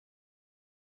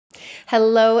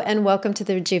Hello and welcome to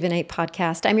the Rejuvenate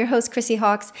podcast. I'm your host, Chrissy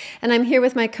Hawks, and I'm here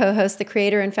with my co-host, the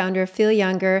creator and founder of Feel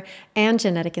Younger and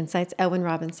Genetic Insights, Elwin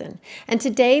Robinson. And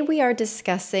today we are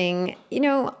discussing,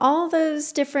 all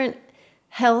those different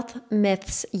health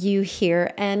myths you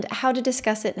hear and how to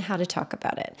discuss it and how to talk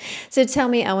about it. So tell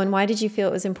me, Elwin, why did you feel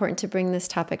it was important to bring this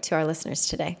topic to our listeners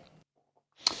today?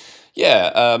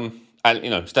 Yeah, and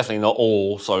it's definitely not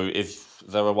all. So if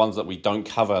there are ones that we don't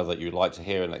cover that you'd like to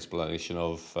hear an explanation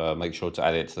of, make sure to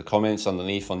add it to the comments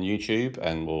underneath on YouTube,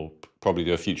 and we'll probably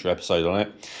do a future episode on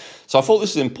it. So I thought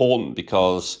this is important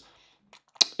because,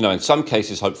 in some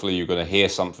cases, hopefully you're going to hear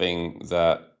something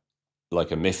that,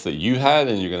 like a myth that you had,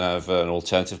 and you're going to have an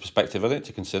alternative perspective on it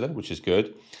to consider, which is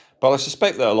good. But I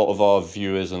suspect that a lot of our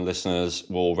viewers and listeners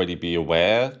will already be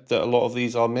aware that a lot of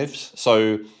these are myths.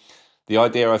 So the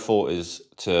idea, I thought, is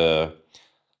to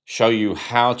show you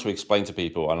how to explain to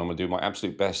people, and I'm going to do my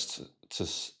absolute best to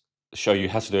show you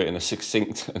how to do it in a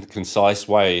succinct and concise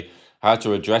way, how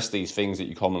to address these things that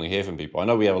you commonly hear from people. I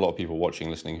know we have a lot of people watching,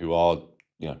 listening, who are,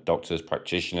 doctors,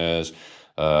 practitioners,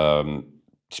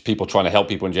 people trying to help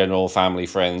people in general, family,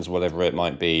 friends, whatever it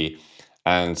might be.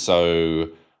 And so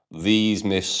these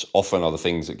myths often are the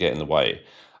things that get in the way.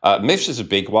 Myths is a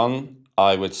big one.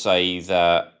 I would say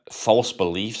that false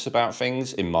beliefs about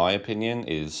things, in my opinion,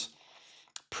 is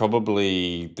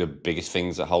probably the biggest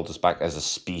things that hold us back as a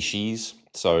species.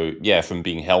 So yeah, from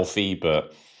being healthy,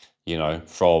 but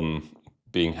from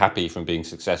being happy, from being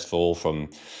successful, from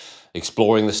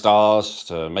exploring the stars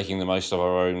to making the most of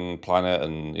our own planet,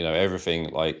 and everything.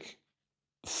 Like,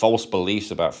 false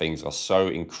beliefs about things are so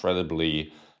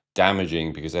incredibly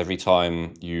damaging, because every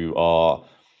time you are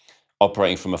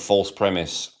operating from a false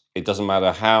premise, it doesn't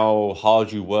matter how hard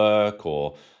you work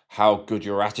or how good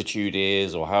your attitude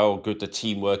is or how good the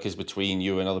teamwork is between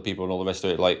you and other people and all the rest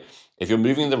of it. Like, if you're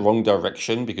moving in the wrong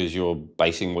direction because you're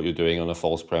basing what you're doing on a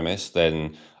false premise,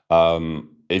 then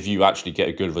if you actually get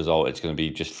a good result, it's going to be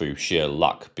just through sheer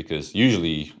luck, because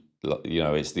usually,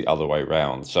 it's the other way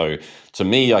around. So to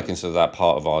me, I consider that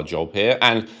part of our job here.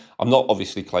 And I'm not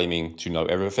obviously claiming to know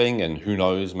everything, and who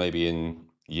knows, maybe in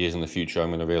years in the future, I'm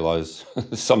going to realize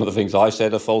some of the things I've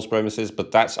said are false premises,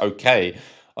 but that's okay.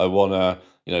 I want to,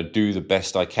 do the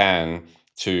best I can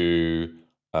to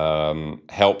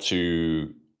help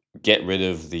to get rid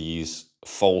of these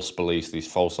false beliefs, these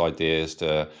false ideas,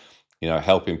 to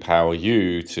help empower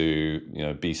you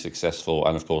to be successful.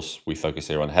 And of course, we focus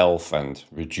here on health and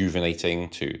rejuvenating,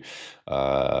 to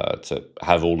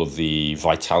have all of the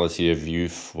vitality of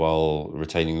youth while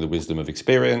retaining the wisdom of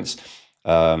experience.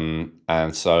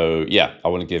 And so, yeah, I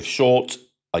want to give short,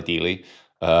 ideally,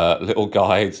 little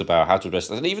guides about how to address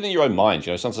that. And even in your own mind,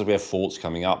 sometimes we have thoughts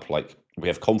coming up, like we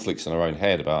have conflicts in our own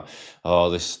head about, oh,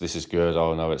 this is good,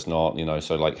 oh no, it's not,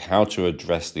 so like how to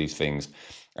address these things.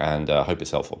 And I hope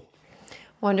it's helpful.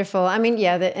 Wonderful. I mean,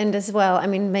 yeah, and as well, I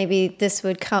mean, maybe this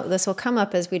will come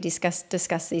up as we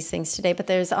discuss these things today, but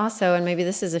there's also, and maybe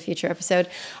this is a future episode,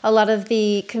 a lot of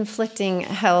the conflicting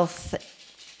health,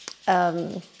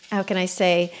 how can I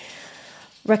say,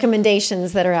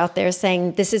 recommendations that are out there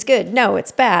saying this is good, no,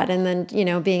 it's bad, and then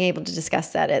being able to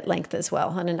discuss that at length as well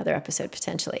on another episode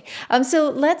potentially.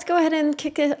 So let's go ahead and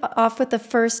kick it off with the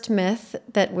first myth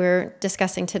that we're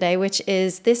discussing today, which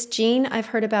is this gene I've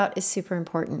heard about is super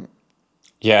important.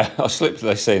 Yeah, I slipped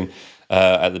this in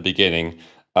at the beginning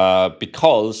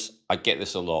because I get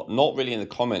this a lot, not really in the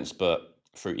comments, but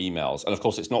through emails. And of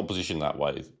course, it's not positioned that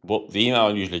way. What the email I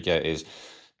usually get is,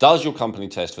 does your company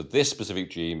test for this specific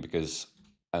gene? Because,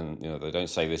 and they don't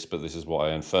say this, but this is what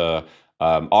I infer.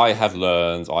 I have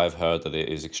heard that it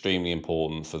is extremely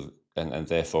important and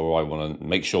therefore I want to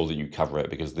make sure that you cover it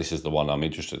because this is the one I'm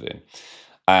interested in.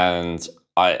 And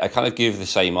I kind of give the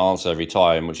same answer every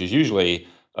time, which is usually,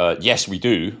 yes, we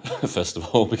do, first of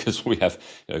all, because we have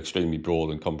extremely broad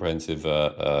and comprehensive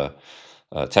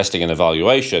testing and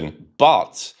evaluation.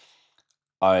 But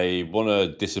I want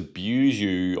to disabuse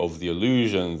you of the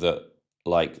illusion that,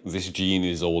 like, this gene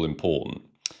is all important.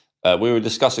 We were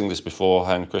discussing this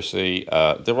beforehand, Chrissy.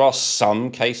 There are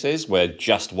some cases where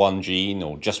just one gene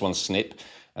or just one SNP,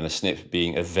 and a SNP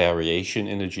being a variation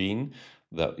in a gene,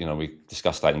 that we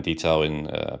discussed that in detail in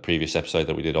a previous episode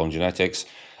that we did on genetics,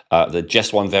 that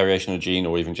just one variation of a gene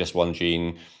or even just one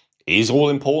gene is all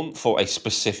important for a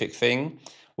specific thing.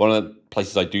 One of the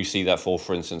places I do see that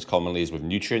for instance, commonly is with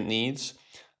nutrient needs.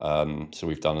 So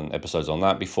we've done episodes on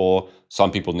that before.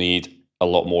 Some people need a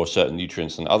lot more certain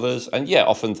nutrients than others. And yeah,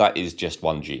 often that is just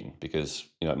one gene, because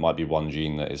it might be one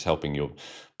gene that is helping your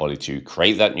body to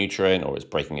create that nutrient, or it's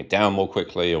breaking it down more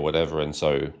quickly or whatever. And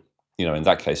so, in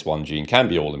that case, one gene can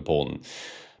be all important.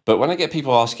 But when I get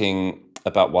people asking,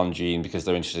 about one gene because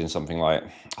they're interested in something like,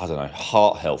 I don't know,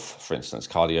 heart health, for instance,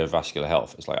 cardiovascular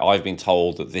health. It's like, I've been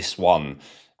told that this one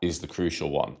is the crucial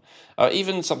one.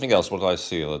 Even something else, what did I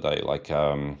see the other day? Like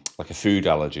a food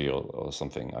allergy or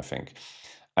something, I think.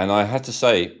 And I have to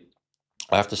say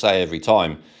every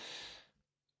time,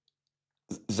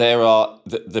 there are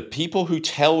the people who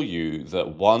tell you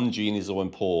that one gene is all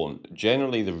important.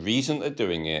 Generally, the reason they're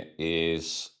doing it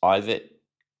is either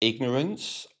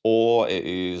ignorance or it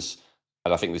is,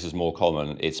 and I think this is more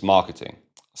common, it's marketing.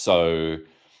 So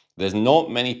there's not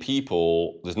many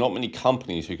people, there's not many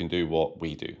companies who can do what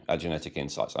we do at Genetic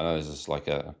Insights. I know this is like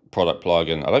a product plug,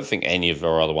 and I don't think any of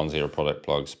our other ones here are product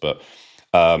plugs, but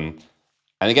and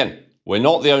again, we're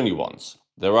not the only ones.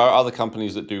 There are other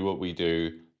companies that do what we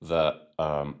do, that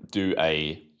do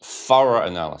a thorough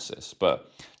analysis.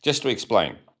 But just to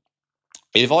explain,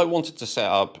 if I wanted to set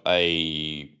up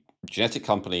a genetic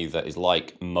company that is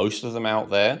like most of them out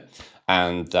there,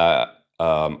 and that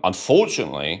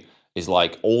unfortunately is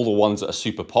like all the ones that are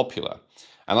super popular,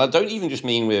 and I don't even just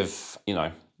mean with, I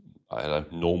don't know,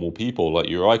 normal people like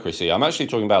you or I, Chrissy. I'm actually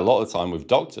talking about a lot of the time with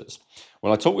doctors.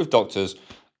 When I talk with doctors,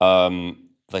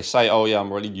 they say, oh yeah,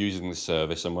 I'm already using this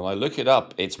service. And when I look it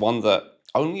up, it's one that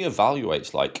only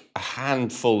evaluates like a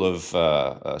handful of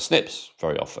SNPs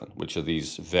very often, which are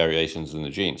these variations in the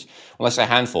genes. When I say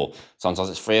handful, sometimes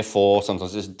it's 3 or 4,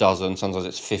 sometimes it's a dozen, sometimes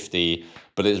it's 50,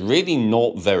 but it's really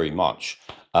not very much.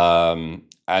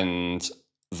 And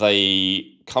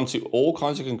they come to all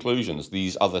kinds of conclusions,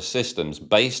 these other systems,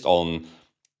 based on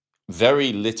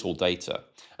very little data.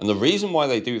 And the reason why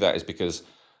they do that is because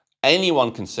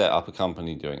anyone can set up a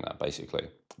company doing that, basically.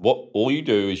 All you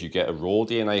do is you get a raw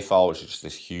DNA file, which is just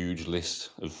this huge list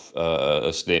of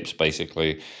SNPs,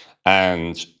 basically,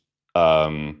 and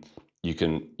you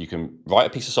can write a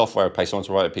piece of software, pay someone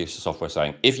to write a piece of software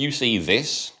saying, if you see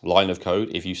this line of code,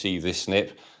 if you see this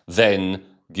SNP, then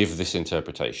give this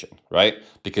interpretation, right?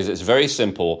 Because it's very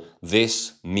simple.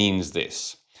 This means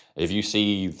this. If you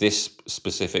see this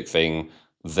specific thing,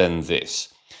 then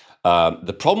this.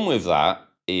 The problem with that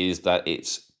is that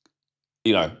it's,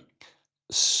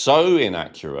 so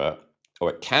inaccurate, or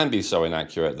it can be so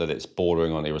inaccurate that it's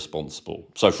bordering on irresponsible.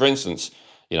 So for instance,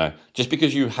 just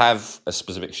because you have a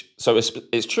specific,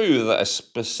 it's true that a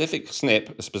specific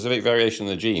SNP, a specific variation in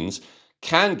the genes,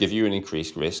 can give you an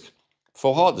increased risk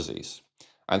for heart disease.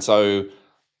 And so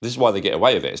this is why they get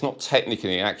away with it. It's not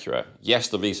technically inaccurate. Yes,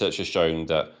 the research has shown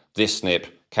that this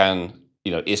SNP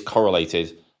is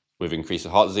correlated with increased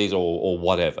heart disease or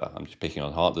whatever. I'm just picking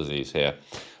on heart disease here.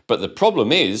 But the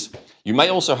problem is, you may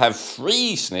also have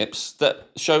 3 SNPs that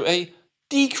show a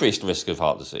decreased risk of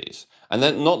heart disease. And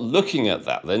they're not looking at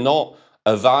that. They're not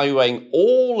evaluating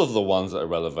all of the ones that are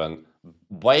relevant,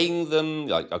 weighing them,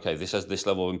 like, okay, this has this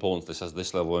level of importance, this has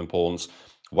this level of importance,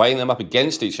 weighing them up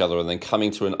against each other and then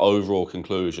coming to an overall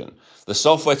conclusion. The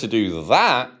software to do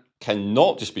that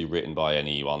cannot just be written by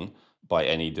anyone, by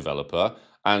any developer.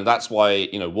 And that's why,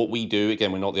 what we do,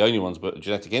 again, we're not the only ones, but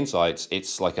Genetic Insights,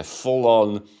 it's like a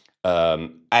full-on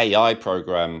AI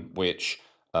program which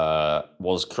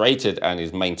was created and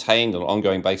is maintained on an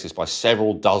ongoing basis by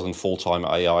several dozen full-time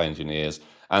AI engineers.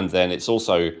 And then it's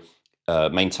also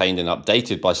maintained and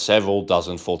updated by several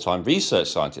dozen full-time research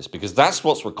scientists, because that's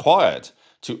what's required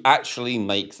to actually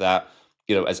make that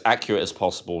as accurate as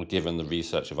possible given the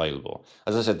research available.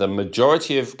 As I said, the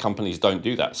majority of companies don't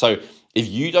do that. So if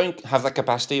you don't have that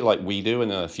capacity like we do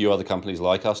and a few other companies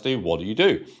like us do, what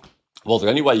do? Well, the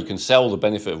only way you can sell the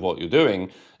benefit of what you're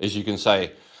doing is you can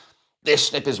say,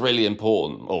 this SNP is really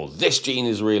important, or this gene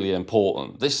is really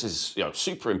important. This is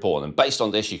super important. And based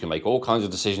on this, you can make all kinds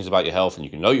of decisions about your health, and you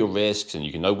can know your risks, and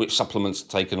you can know which supplements to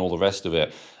take and all the rest of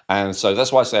it. And so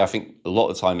that's why I say I think a lot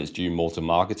of the time it's due more to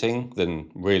marketing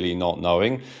than really not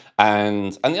knowing.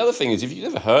 And the other thing is, if you've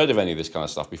never heard of any of this kind of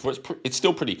stuff before, it's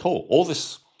still pretty cool. All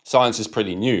this science is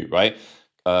pretty new, right?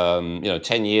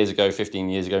 10 years ago, 15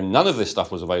 years ago, none of this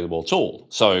stuff was available at all.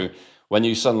 So when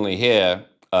you suddenly hear,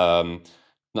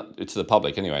 to the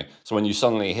public anyway, so when you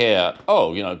suddenly hear,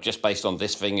 just based on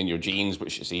this thing in your genes,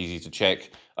 which is easy to check,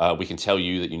 we can tell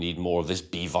you that you need more of this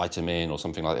B vitamin or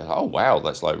something like that. Oh, wow,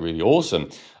 that's like really awesome.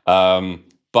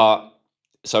 But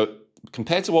so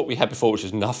compared to what we had before, which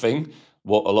is nothing,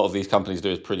 what a lot of these companies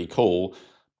do is pretty cool.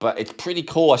 But it's pretty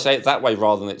cool, I say it that way,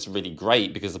 rather than it's really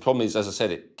great, because the problem is, as I said,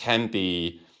 it can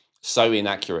be so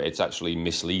inaccurate, it's actually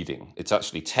misleading. It's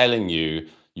actually telling you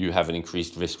have an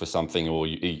increased risk for something, or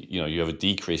you have a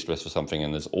decreased risk for something,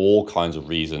 and there's all kinds of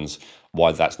reasons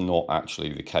why that's not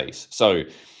actually the case. So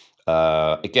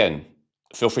again,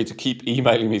 feel free to keep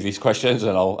emailing me these questions,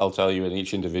 and I'll tell you in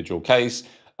each individual case.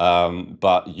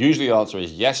 But usually the answer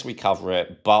is yes, we cover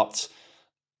it, but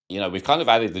we've kind of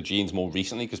added the genes more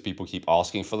recently because people keep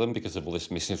asking for them because of all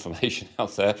this misinformation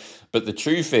out there. But the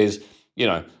truth is,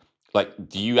 like,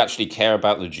 do you actually care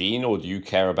about the gene, or do you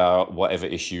care about whatever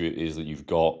issue it is that you've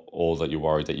got or that you're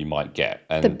worried that you might get?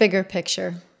 The bigger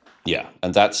picture. Yeah,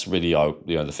 and that's really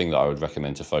the thing that I would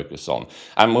recommend to focus on.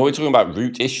 And when we're talking about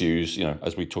root issues,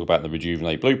 as we talk about in the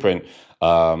Rejuvenate blueprint,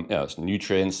 it's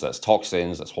nutrients, that's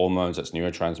toxins, that's hormones, that's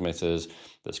neurotransmitters,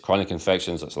 that's chronic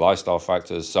infections, that's lifestyle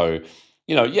factors. So,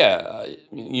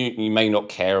 you may not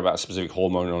care about a specific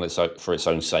hormone for its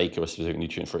own sake, or a specific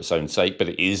nutrient for its own sake, but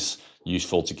it is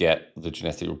useful to get the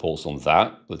genetic reports on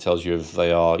that tells you if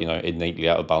they are innately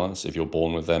out of balance, if you're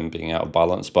born with them being out of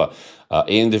balance. But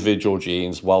individual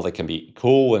genes, while they can be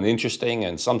cool and interesting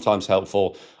and sometimes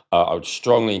helpful, I would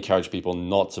strongly encourage people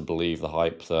not to believe the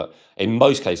hype that, in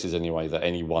most cases anyway, that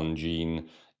any one gene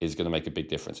is going to make a big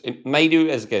difference. It may do,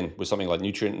 as again with something like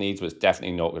nutrient needs, but it's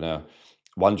definitely not going to.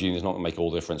 One gene is not going to make all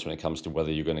the difference when it comes to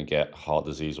whether you're going to get heart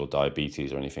disease or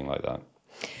diabetes or anything like that.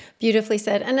 Beautifully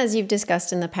said. And as you've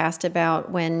discussed in the past about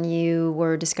when you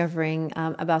were discovering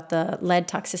about the lead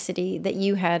toxicity that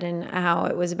you had and how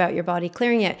it was about your body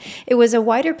clearing it, it was a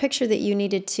wider picture that you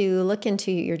needed to look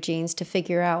into your genes to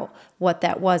figure out what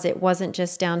that was. It wasn't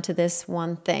just down to this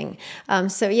one thing.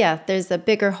 There's a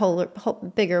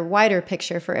bigger, wider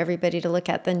picture for everybody to look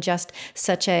at than just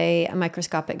such a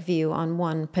microscopic view on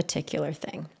one particular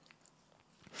thing.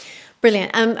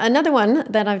 Brilliant. Another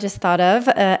one that I've just thought of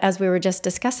as we were just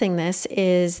discussing this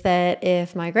is that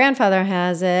if my grandfather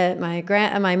has it,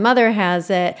 my mother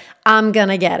has it, I'm going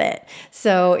to get it.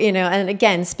 So, and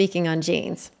again, speaking on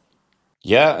genes.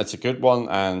 Yeah, it's a good one.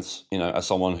 And, as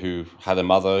someone who had a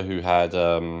mother who had,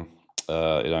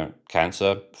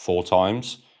 cancer 4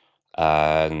 times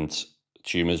and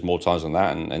tumors more times than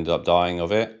that and ended up dying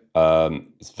of it,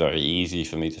 it's very easy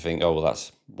for me to think, oh, well,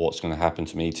 that's what's going to happen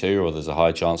to me too, or there's a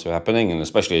high chance of happening. And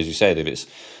especially, as you said, if it's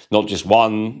not just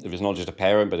a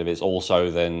parent, but if it's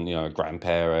also then, a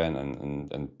grandparent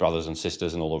and brothers and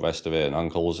sisters and all the rest of it and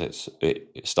uncles,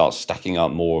 it starts stacking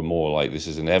up more and more, like this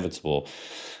is inevitable.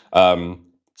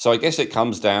 So I guess it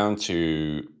comes down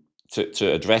to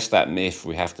address that myth,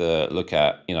 we have to look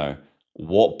at,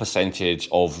 what percentage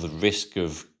of the risk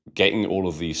of getting all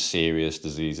of these serious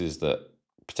diseases that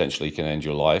potentially can end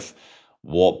your life,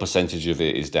 what percentage of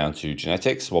it is down to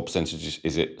genetics? What percentage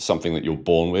is it something that you're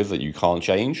born with that you can't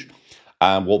change?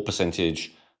 And what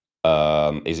percentage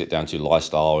is it down to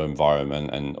lifestyle, environment,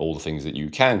 and all the things that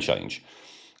you can change?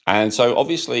 And so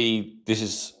obviously this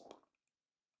is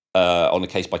on a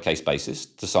case-by-case basis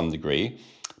to some degree.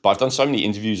 But I've done so many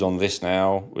interviews on this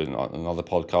now with another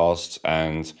podcast,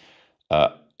 and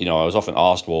I was often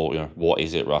asked, well, what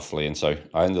is it roughly? And so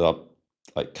I ended up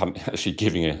actually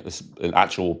giving an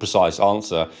actual precise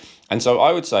answer. And so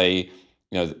I would say,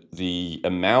 the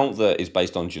amount that is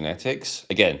based on genetics,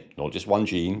 again, not just one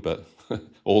gene, but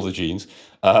all the genes,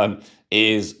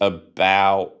 is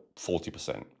about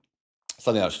 40%.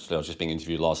 Something else, I was just being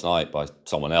interviewed last night by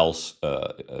someone else,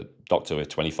 a doctor with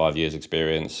 25 years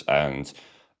experience. And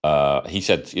he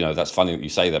said, that's funny that you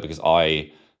say that because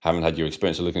I haven't had your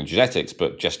experience of looking at genetics,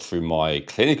 but just through my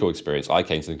clinical experience, I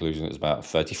came to the conclusion it's about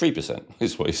 33%,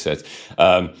 is what he said.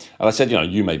 And I said,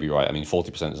 you may be right. I mean,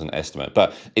 40% is an estimate,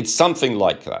 but it's something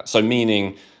like that. So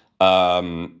meaning,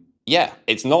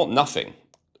 it's not nothing,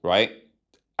 right?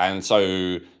 And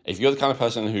so if you're the kind of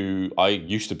person who I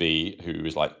used to be, who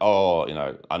is like, oh,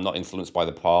 I'm not influenced by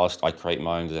the past, I create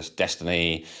my own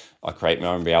destiny, I create my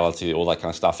own reality, all that kind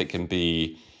of stuff, it can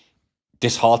be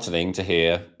disheartening to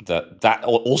hear that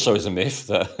also is a myth,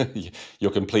 that you're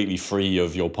completely free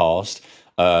of your past,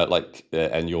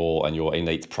 and your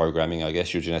innate programming, I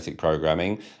guess, your genetic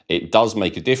programming. It does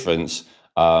make a difference,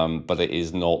 but it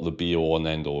is not the be all and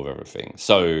end all of everything.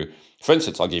 So, for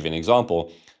instance, I'll give you an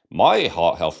example. My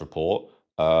heart health report,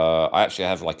 I actually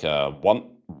have like a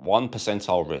one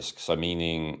percentile risk. So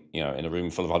meaning, in a room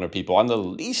full of 100 people, I'm the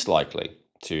least likely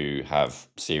to have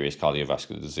serious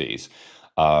cardiovascular disease.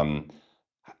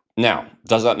 Now,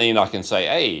 does that mean I can say,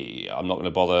 hey, I'm not going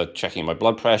to bother checking my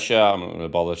blood pressure, I'm not going to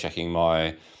bother checking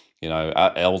my,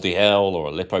 LDL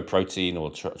or lipoprotein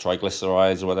or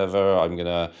triglycerides or whatever, I'm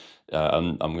going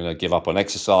to give up on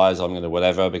exercise, I'm going to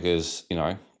whatever, because,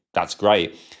 that's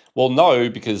great. Well, no,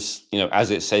 because,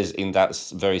 as it says in that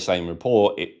very same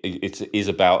report, it is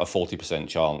about a 40%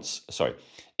 chance. Sorry,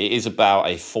 it is about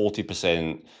a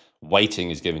 40% weighting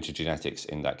is given to genetics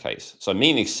in that case. So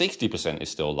meaning 60% is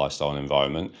still lifestyle and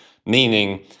environment,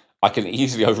 meaning I can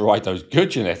easily override those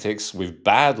good genetics with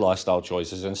bad lifestyle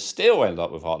choices and still end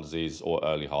up with heart disease or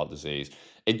early heart disease.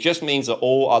 It just means that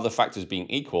all other factors being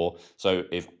equal, so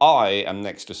if I am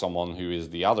next to someone who is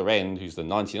the other end, who's the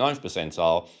 99th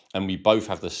percentile, and we both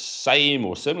have the same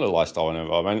or similar lifestyle and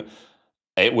environment,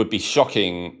 it would be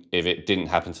shocking if it didn't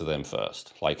happen to them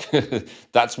first. Like,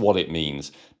 that's what it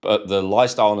means. But the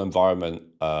lifestyle and environment,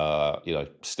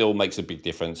 still makes a big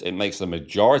difference. It makes the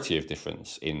majority of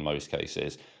difference in most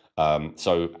cases.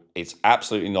 So it's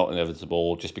absolutely not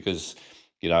inevitable just because,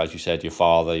 as you said, your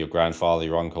father, your grandfather,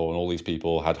 your uncle, and all these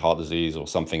people had heart disease or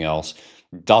something else,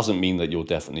 doesn't mean that you're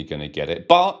definitely going to get it.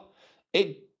 But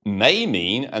it may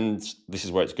mean, and this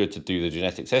is where it's good to do the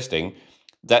genetic testing,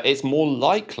 that it's more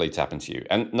likely to happen to you.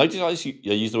 And notice I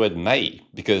use the word may,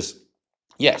 because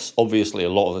yes, obviously a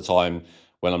lot of the time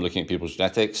when I'm looking at people's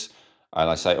genetics and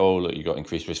I say, oh, look, you got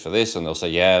increased risk for this, and they'll say,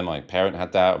 yeah, my parent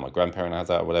had that, or my grandparent had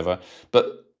that, or whatever.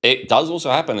 But it does also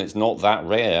happen, it's not that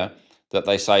rare, that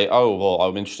they say, oh, well,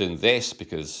 I'm interested in this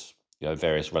because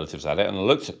various relatives had it, and I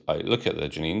look at the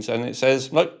genes and it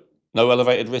says, nope, no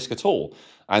elevated risk at all.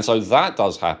 And so that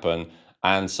does happen.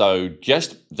 And so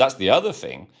that's the other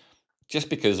thing. Just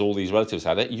because all these relatives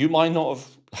had it, you might not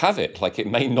have it. Like, it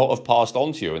may not have passed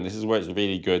on to you. And this is where it's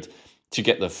really good to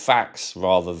get the facts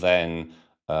rather than,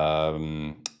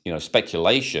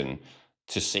 speculation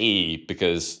to see,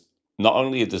 because not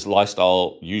only does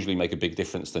lifestyle usually make a big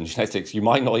difference than genetics, you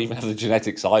might not even have the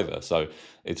genetics either. So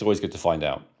it's always good to find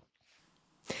out.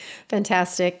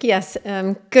 Fantastic. Yes.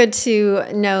 Good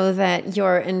to know that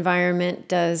your environment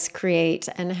does create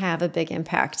and have a big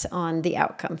impact on the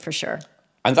outcome for sure.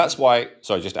 And that's why,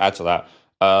 sorry, just to add to that,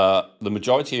 the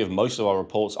majority of most of our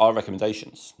reports are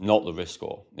recommendations, not the risk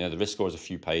score. The risk score is a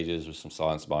few pages with some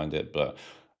science behind it, but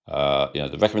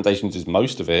the recommendations is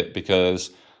most of it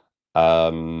because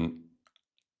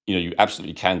you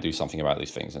absolutely can do something about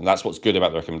these things. And that's what's good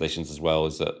about the recommendations as well,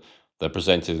 is that they're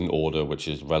presented in order which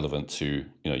is relevant to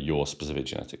your specific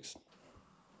genetics.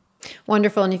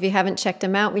 Wonderful. And if you haven't checked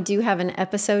them out, we do have an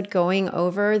episode going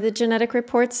over the genetic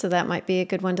reports. So that might be a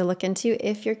good one to look into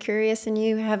if you're curious and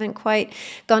you haven't quite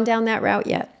gone down that route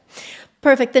yet.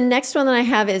 Perfect. The next one that I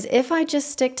have is, if I just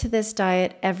stick to this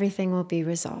diet, everything will be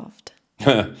resolved.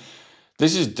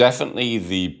 This is definitely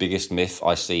the biggest myth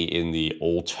I see in the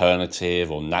alternative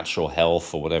or natural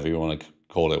health or whatever you want to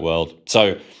call it world.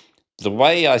 So the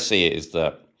way I see it is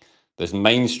that there's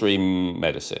mainstream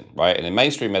medicine, right? And in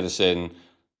mainstream medicine,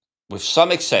 with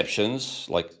some exceptions,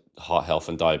 like heart health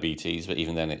and diabetes, but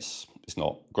even then it's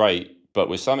not great. But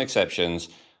with some exceptions,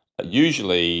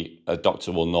 usually a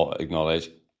doctor will not acknowledge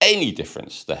any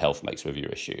difference that health makes with your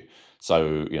issue.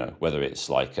 So, whether it's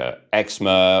like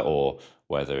eczema or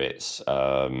whether it's,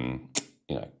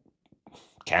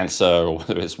 cancer or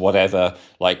whether it's whatever,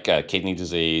 like kidney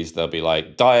disease, they'll be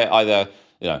like, diet either,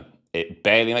 it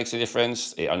barely makes a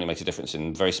difference, it only makes a difference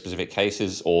in very specific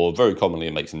cases, or very commonly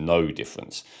it makes no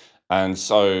difference. And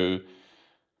so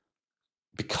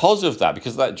because of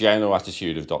that general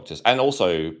attitude of doctors, and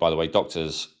also, by the way,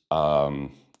 doctors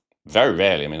very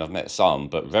rarely, I've met some,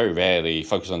 but very rarely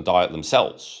focus on diet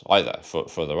themselves either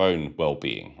for their own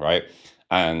well-being, right?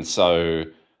 And so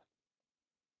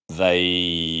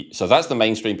that's the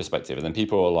mainstream perspective. And then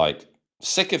people are like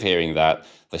sick of hearing that.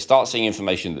 They start seeing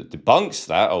information that debunks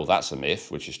that. Oh, that's a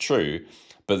myth, which is true.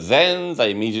 But then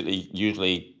they immediately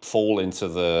usually fall into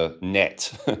the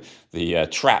net, the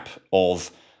trap of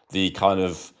the kind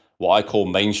of what I call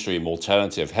mainstream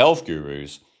alternative health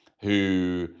gurus,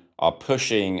 who are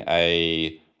pushing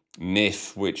a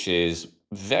myth which is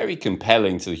very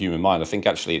compelling to the human mind. I think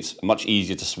actually it's much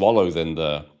easier to swallow than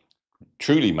the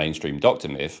truly mainstream doctor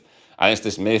myth. And it's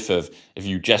this myth of, if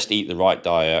you just eat the right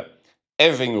diet,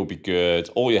 everything will be good,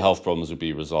 all your health problems will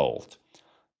be resolved.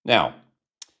 Now,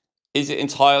 is it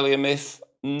entirely a myth?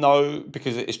 No,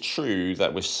 because it is true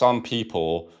that with some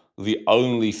people, the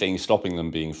only thing stopping them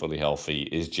being fully healthy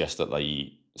is just that they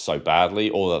eat so badly,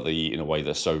 or that they eat in a way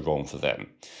that's so wrong for them.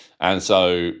 And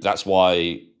so that's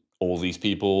why all these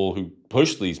people who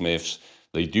push these myths,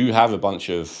 they do have a bunch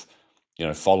of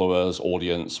followers,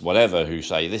 audience, whatever, who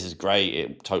say, this is great,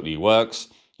 it totally works,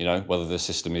 whether the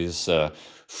system is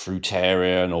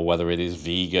fruitarian, or whether it is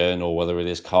vegan, or whether it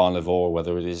is carnivore, or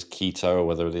whether it is keto, or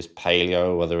whether it is paleo,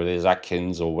 or whether it is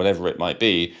Atkins, or whatever it might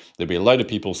be. There'll be a load of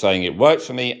people saying it worked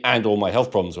for me and all my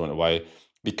health problems went away,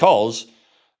 because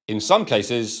in some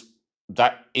cases,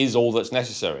 that is all that's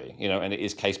necessary, and it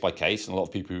is case by case. And a lot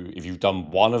of people, if you've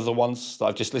done one of the ones that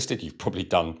I've just listed, you've probably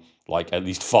done like at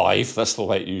least 5. That's the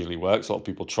way it usually works. A lot of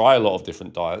people try a lot of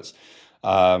different diets.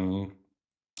 And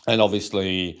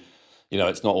obviously,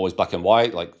 it's not always black and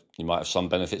white. Like, you might have some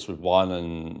benefits with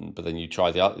one, but then you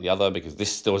try the other because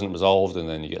this still isn't resolved, and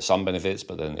then you get some benefits,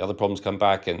 but then the other problems come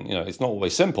back, and it's not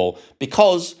always simple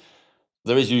because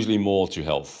there is usually more to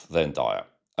health than diet.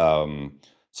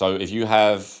 So if you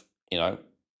have,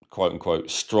 quote unquote,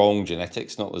 strong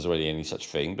genetics, not that there's already any such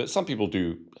thing, but some people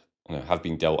do, have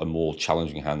been dealt a more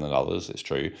challenging hand than others. It's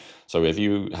true. So if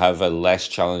you have a less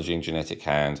challenging genetic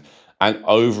hand, and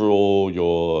overall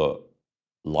your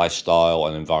lifestyle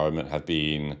and environment have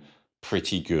been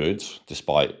pretty good,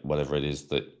 despite whatever it is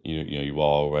that you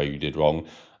are or you did wrong,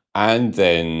 and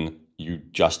then you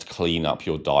just clean up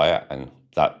your diet, and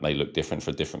that may look different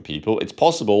for different people. It's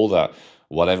possible that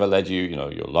whatever led you,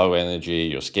 your low energy,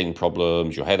 your skin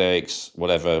problems, your headaches,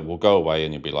 whatever, will go away,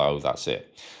 and you'll be like, oh, that's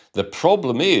it. The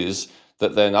problem is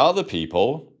that then other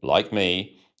people like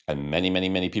me and many, many,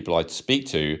 many people I speak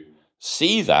to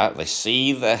see that. They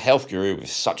see the health guru with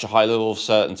such a high level of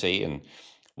certainty. And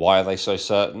why are they so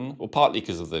certain? Well, partly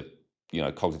because of the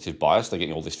cognitive bias. They're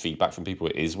getting all this feedback from people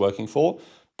it is working for.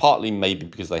 Partly maybe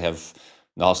because they have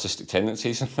narcissistic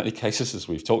tendencies in many cases, as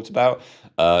we've talked about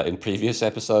in previous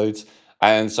episodes.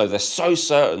 And so they're so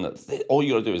certain that all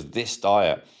you got to do is this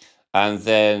diet. And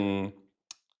then,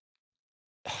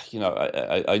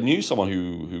 I knew someone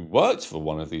who worked for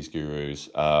one of these gurus,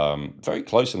 very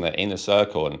close in their inner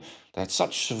circle, and they had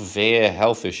such severe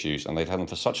health issues, and they'd had them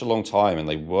for such a long time, and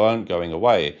they weren't going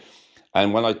away.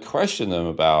 And when I questioned them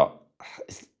about,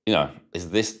 is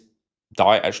this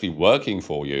diet actually working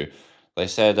for you? They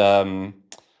said,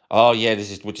 oh yeah,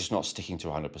 we're just not sticking to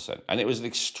 100%. And it was an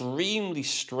extremely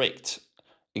strict,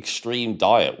 extreme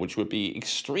diet, which would be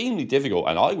extremely difficult,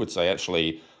 and I would say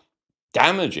actually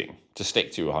damaging to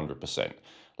stick to 100%.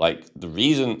 Like the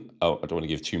reason, I don't want to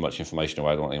give too much information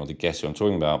away, I don't want anyone to guess who I'm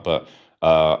talking about, but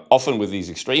often with these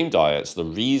extreme diets, the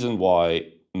reason why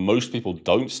most people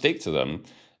don't stick to them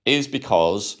is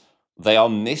because they are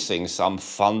missing some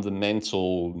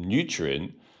fundamental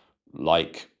nutrient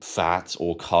like fat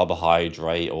or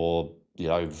carbohydrate or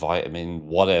vitamin,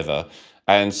 whatever.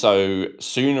 And so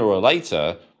sooner or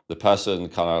later, the person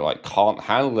kind of like can't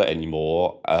handle it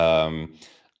anymore. And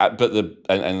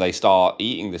they start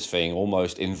eating this thing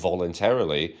almost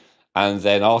involuntarily, and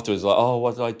then afterwards, like, oh,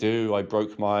 what did I do? I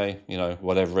broke my,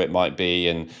 whatever it might be,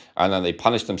 and then they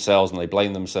punish themselves and they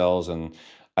blame themselves, the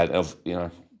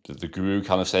guru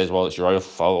kind of says, well, it's your own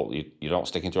fault. You're not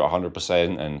sticking to it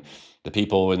 100%, and the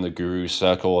people in the guru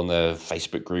circle on the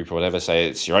Facebook group or whatever say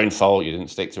it's your own fault. You didn't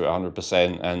stick to it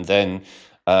 100%, and then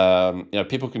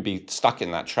people can be stuck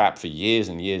in that trap for years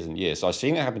and years and years. So I've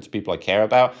seen it happen to people I care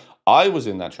about. I was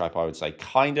in that trap, I would say,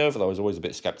 kind of, though I was always a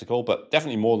bit skeptical, but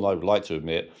definitely more than I would like to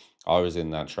admit, I was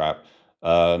in that trap.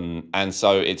 And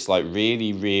so it's like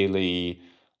really, really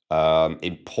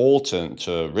important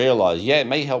to realize, yeah, it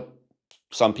may help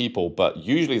some people, but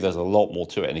usually there's a lot more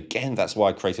to it. And again, that's why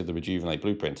I created the Rejuvenate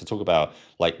Blueprint, to talk about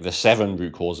like the 7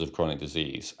 root causes of chronic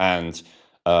disease. And,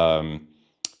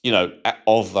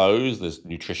 of those, there's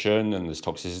nutrition and there's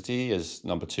toxicity as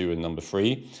number 2 and number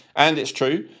 3. And it's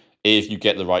true, if you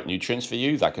get the right nutrients for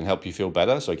you, that can help you feel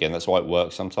better. So again, that's why it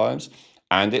works sometimes.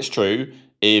 And it's true,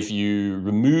 if you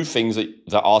remove things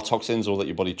that are toxins or that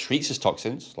your body treats as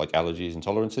toxins, like allergies and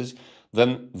tolerances,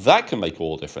 then that can make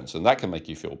all the difference and that can make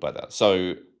you feel better.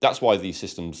 So that's why these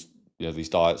systems, these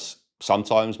diets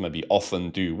sometimes, maybe often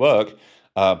do work,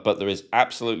 but there is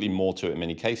absolutely more to it in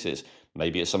many cases.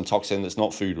 Maybe it's some toxin that's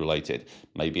not food related.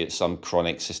 Maybe it's some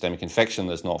chronic systemic infection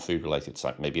that's not food related.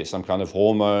 So maybe it's some kind of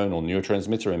hormone or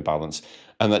neurotransmitter imbalance.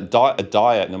 And that a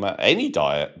diet, no matter any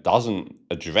diet, doesn't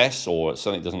address or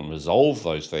certainly doesn't resolve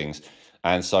those things.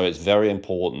 And so it's very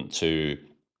important to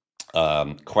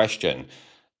question.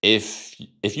 If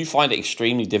you find it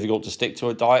extremely difficult to stick to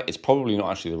a diet, it's probably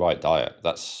not actually the right diet.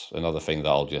 That's another thing that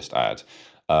I'll just add.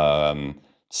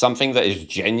 Something that is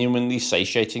genuinely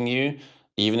satiating you,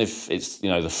 even if it's,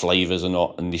 the flavors are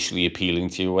not initially appealing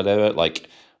to you or whatever, like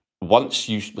once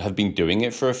you have been doing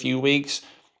it for a few weeks,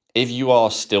 if you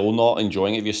are still not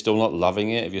enjoying it, if you're still not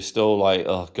loving it, if you're still like,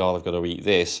 oh God, I've got to eat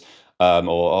this, or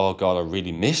oh God, I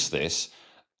really miss this,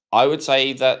 I would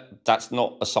say that that's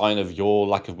not a sign of your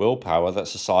lack of willpower.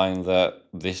 That's a sign that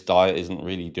this diet isn't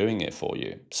really doing it for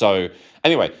you. So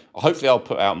anyway, hopefully I'll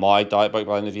put out my diet book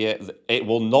by the end of the year. It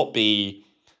will not be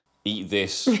eat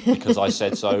this because I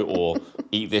said so, or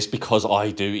eat this because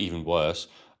I do, even worse.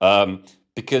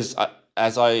 Because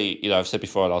as I've said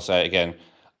before, and I'll say it again,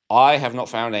 I have not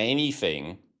found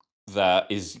anything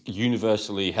that is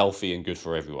universally healthy and good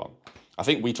for everyone. I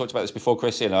think we talked about this before,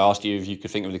 Chrissy, and I asked you if you could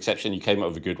think of an exception. You came up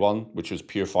with a good one, which was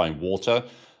purifying water.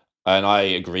 And I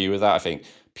agree with that. I think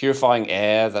Purifying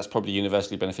air, that's probably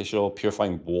universally beneficial.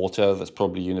 Purifying water, that's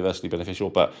probably universally beneficial.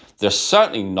 But there's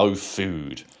certainly no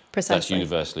food that's Precisely.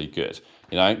 universally good.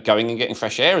 You know, going and getting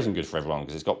fresh air isn't good for everyone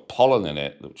because it's got pollen in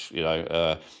it, which, you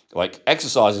know, like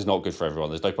exercise is not good for everyone.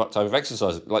 There's no type of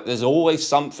exercise. Like there's always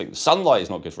something. Sunlight is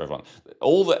not good for everyone.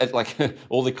 All the, like,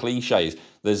 all the cliches,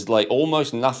 there's like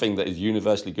almost nothing that is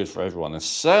universally good for everyone. And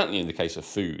certainly in the case of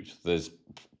food,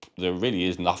 there really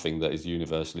is nothing that is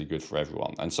universally good for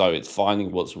everyone. And so it's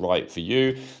finding what's right for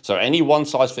you. So any one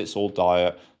size fits all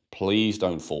diet, please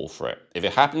don't fall for it. If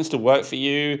it happens to work for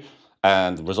you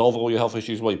and resolve all your health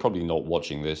issues, well, you're probably not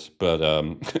watching this, but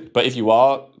but if you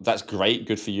are, that's great,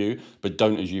 good for you. But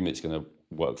don't assume it's going to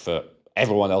work for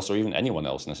everyone else or even anyone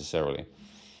else necessarily.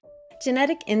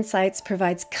 Genetic Insights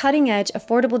provides cutting-edge,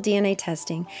 affordable DNA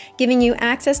testing, giving you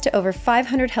access to over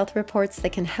 500 health reports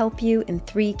that can help you in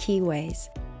 3 key ways.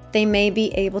 They may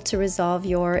be able to resolve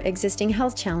your existing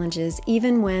health challenges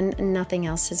even when nothing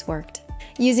else has worked.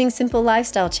 Using simple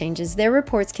lifestyle changes, their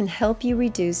reports can help you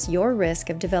reduce your risk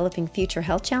of developing future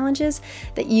health challenges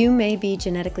that you may be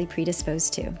genetically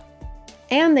predisposed to.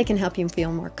 And they can help you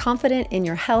feel more confident in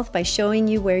your health by showing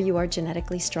you where you are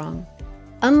genetically strong.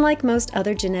 Unlike most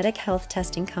other genetic health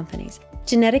testing companies,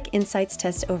 Genetic Insights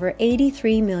tests over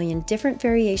 83 million different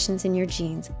variations in your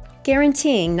genes,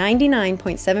 guaranteeing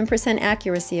 99.7%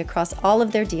 accuracy across all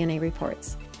of their DNA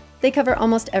reports. They cover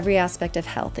almost every aspect of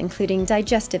health, including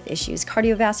digestive issues,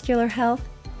 cardiovascular health,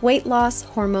 weight loss,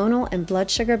 hormonal and blood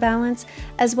sugar balance,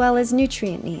 as well as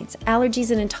nutrient needs,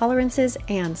 allergies and intolerances,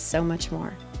 and so much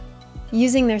more.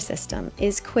 Using their system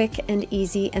is quick and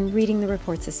easy, and reading the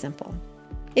reports is simple.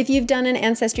 If you've done an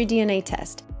Ancestry DNA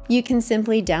test, you can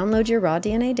simply download your raw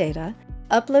DNA data,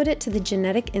 upload it to the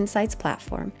Genetic Insights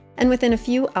platform, and within a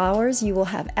few hours you will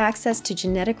have access to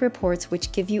genetic reports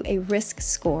which give you a risk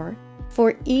score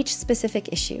for each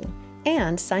specific issue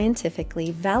and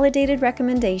scientifically validated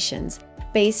recommendations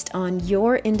based on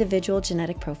your individual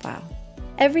genetic profile.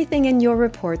 Everything in your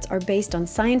reports are based on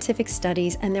scientific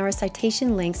studies, and there are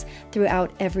citation links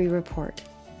throughout every report.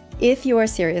 If you are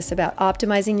serious about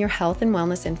optimizing your health and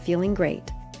wellness and feeling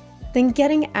great, then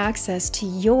getting access to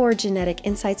your Genetic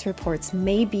Insights reports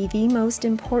may be the most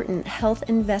important health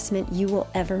investment you will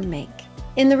ever make.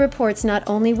 In the reports, not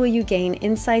only will you gain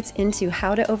insights into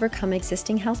how to overcome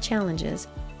existing health challenges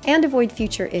and avoid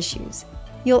future issues,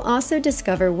 you'll also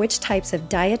discover which types of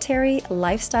dietary,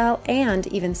 lifestyle, and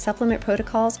even supplement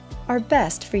protocols are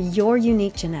best for your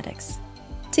unique genetics.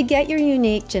 To get your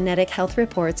unique genetic health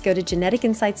reports, go to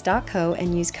geneticinsights.co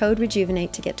and use code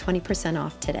Rejuvenate to get 20%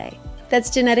 off today. That's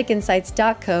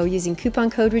geneticinsights.co using coupon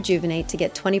code Rejuvenate to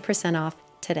get 20% off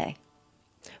today.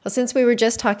 Well, since we were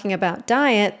just talking about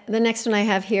diet, the next one I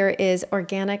have here is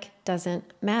organic doesn't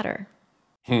matter.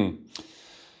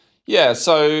 Yeah,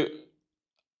 so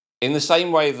in the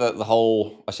same way that the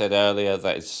whole, I said earlier,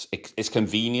 that it's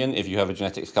convenient if you have a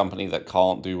genetics company that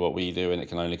can't do what we do and it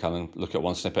can only kind of look at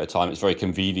one SNP at a time, it's very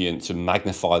convenient to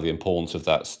magnify the importance of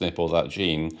that SNP or that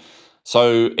gene.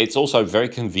 So it's also very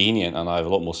convenient, and I have a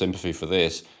lot more sympathy for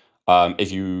this,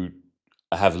 if you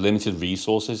have limited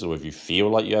resources, or if you feel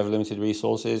like you have limited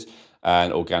resources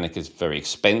and organic is very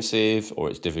expensive or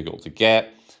it's difficult to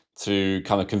get, to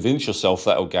kind of convince yourself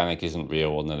that organic isn't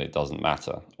real and that it doesn't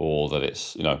matter, or that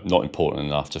it's, you know, not important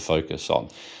enough to focus on.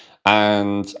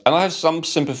 And I have some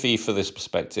sympathy for this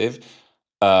perspective,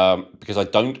 because I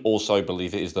don't also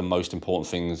believe it is the most important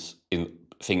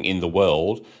thing in the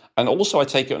world. And also I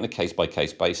take it on a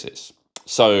case-by-case basis.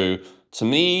 So to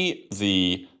me,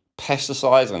 the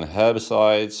pesticides and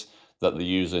herbicides that they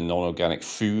use in non-organic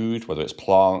food, whether it's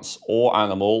plants or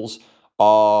animals,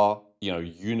 are, you know,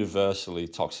 universally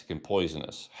toxic and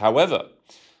poisonous. However,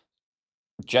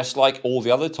 just like all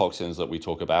the other toxins that we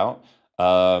talk about,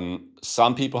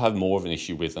 some people have more of an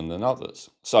issue with them than others.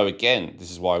 So again,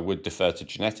 this is why I would defer to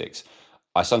genetics.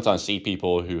 I sometimes see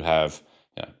people who have,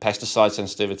 you know, pesticide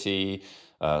sensitivity.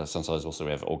 Sometimes also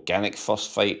we have organic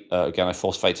phosphate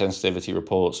sensitivity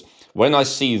reports. When I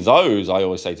see those, I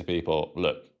always say to people,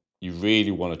 look, you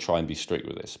really want to try and be strict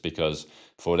with this, because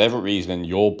for whatever reason,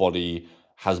 your body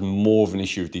has more of an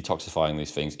issue of detoxifying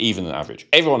these things, even than average.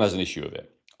 Everyone has an issue with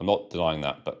it. I'm not denying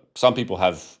that, but some people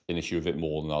have an issue with it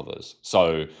more than others.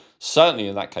 So certainly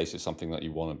in that case, it's something that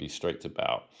you want to be strict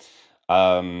about.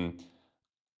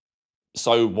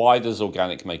 So why does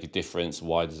organic make a difference?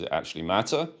 Why does it actually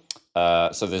matter?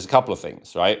 So there's a couple of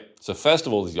things, right? So first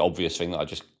of all, there's the obvious thing that I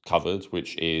just covered,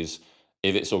 which is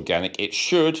if it's organic, it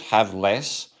should have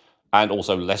less and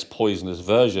also less poisonous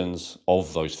versions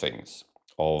of those things,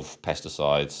 of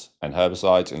pesticides and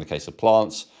herbicides in the case of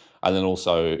plants, And then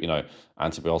also,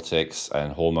 antibiotics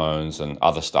and hormones and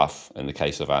other stuff in the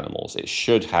case of animals. It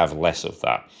should have less of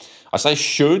that. I say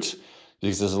should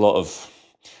because there's a lot of,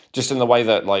 just in the way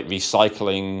that like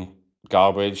recycling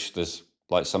garbage, there's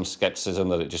like some skepticism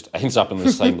that it just ends up in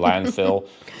the same landfill.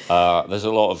 There's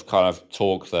a lot of kind of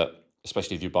talk that,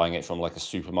 especially if you're buying it from like a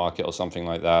supermarket or something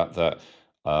like that, that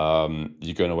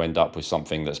you're going to end up with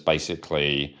something that's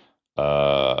basically,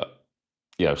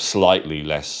 slightly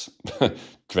less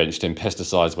drenched in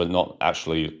pesticides, but not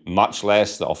actually much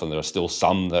less. That often there are still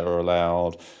some that are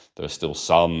allowed. There are still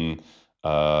some,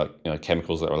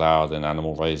 chemicals that are allowed in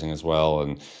animal raising as well,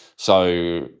 and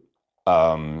so.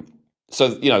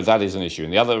 That is an issue.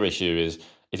 And the other issue is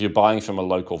if you're buying from a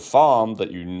local farm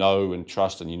that you know and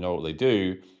trust and you know what they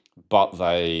do, but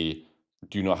they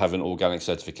do not have an organic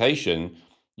certification,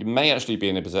 you may actually be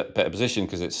in a better position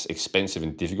because it's expensive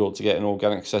and difficult to get an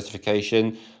organic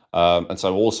certification. And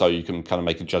so also you can kind of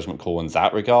make a judgment call in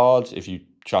that regard if you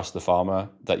trust the farmer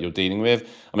that you're dealing with.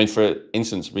 I mean, for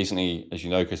instance, recently, as you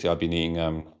know, Chrissy, I've been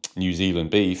eating New Zealand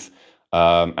beef,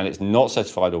 and it's not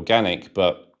certified organic,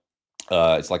 but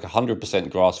it's like 100%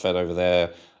 grass fed over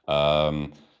there.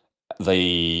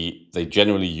 They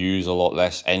generally use a lot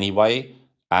less anyway,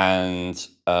 and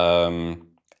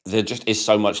there just is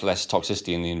so much less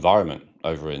toxicity in the environment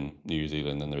over in New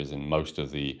Zealand than there is in most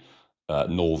of the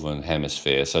northern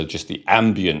hemisphere. So just the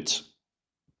ambient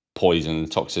poison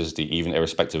toxicity, even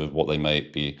irrespective of what they may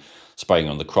be spraying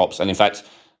on the crops. And in fact,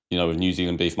 with New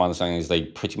Zealand beef, my understanding is they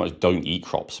pretty much don't eat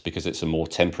crops because it's a more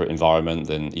temperate environment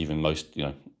than even most,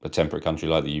 a temperate country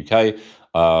like the UK.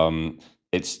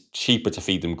 It's cheaper to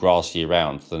feed them grass year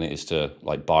round than it is to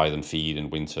like buy them feed in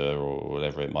winter or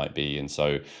whatever it might be. And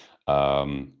so,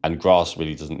 and grass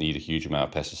really doesn't need a huge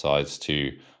amount of pesticides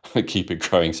to keep it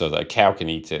growing so that a cow can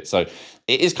eat it. So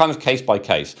it is kind of case by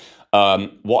case.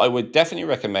 What I would definitely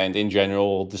recommend in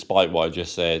general, despite what I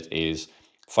just said, is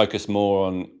focus more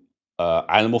on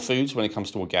animal foods when it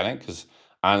comes to organic, because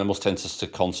animals tend to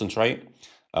concentrate.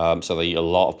 So they eat a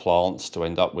lot of plants to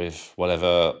end up with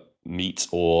whatever meat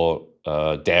or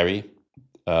dairy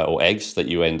or eggs that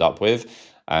you end up with.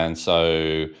 And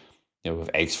so, with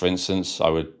eggs, for instance, I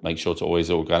would make sure to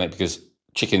always organic because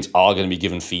chickens are going to be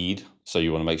given feed. So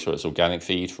you want to make sure it's organic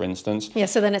feed, for instance. Yeah,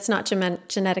 so then it's not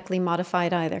genetically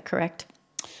modified either, correct?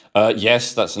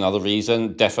 Yes, that's another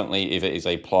reason. Definitely if it is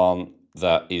a plant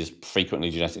that is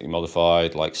frequently genetically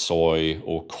modified, like soy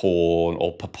or corn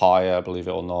or papaya, believe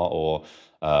it or not, or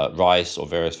rice or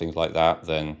various things like that,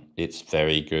 then it's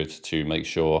very good to make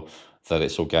sure that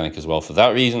it's organic as well. For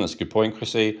that reason, that's a good point,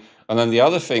 Chrissy. And then the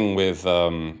other thing with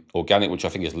organic, which I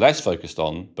think is less focused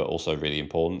on, but also really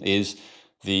important, is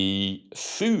the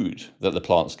food that the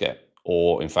plants get,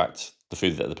 or in fact, the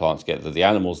food that the plants get that the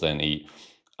animals then eat.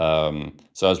 So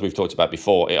as we've talked about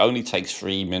before, it only takes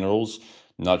 3 minerals,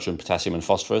 nitrogen, potassium, and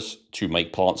phosphorus, to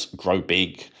make plants grow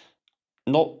big.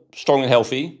 Not strong and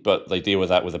healthy, but they deal with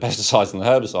that with the pesticides and the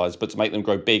herbicides. But to make them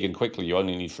grow big and quickly, you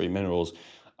only need 3 minerals.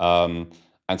 And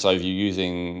so if you're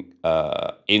using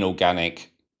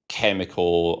inorganic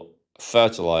chemical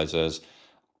fertilizers,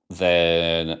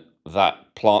 then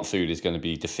that plant food is going to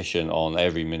be deficient on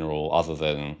every mineral other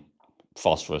than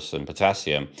phosphorus and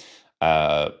potassium,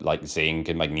 like zinc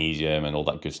and magnesium and all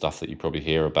that good stuff that you probably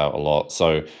hear about a lot.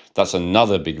 So that's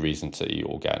another big reason to eat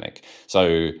organic.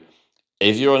 So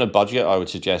if you're on a budget, I would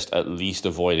suggest at least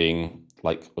avoiding,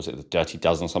 like, was it the Dirty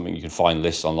Dozen or something? You can find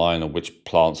lists online on which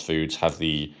plants foods have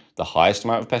the highest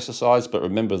amount of pesticides, but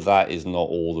remember that is not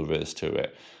all there is to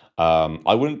it.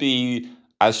 I wouldn't be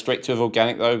as strict with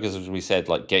organic though, because as we said,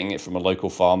 like getting it from a local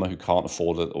farmer who can't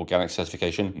afford an organic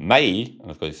certification may,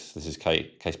 and of course this is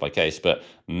case by case, but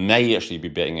may actually be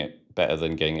getting it better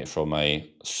than getting it from a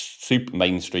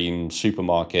mainstream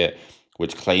supermarket,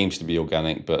 which claims to be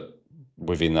organic, but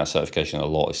within that certification, a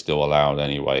lot is still allowed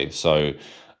anyway. So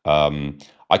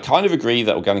I kind of agree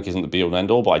that organic isn't the be all and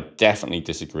end all, but I definitely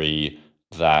disagree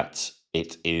that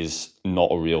it is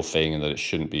not a real thing and that it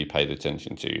shouldn't be paid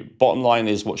attention to. Bottom line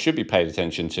is, what should be paid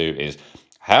attention to is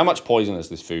how much poison has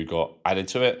this food got added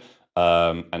to it,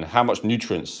 and how much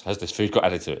nutrients has this food got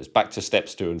added to it. It's back to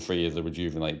steps 2 and 3 of the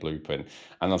Rejuvenate blueprint.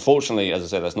 And unfortunately, as I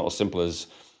said, that's not as simple as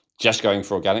just going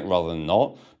for organic rather than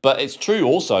not. But it's true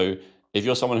also, if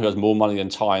you're someone who has more money than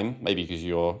time, maybe because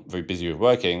you're very busy with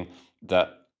working,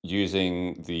 that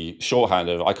using the shorthand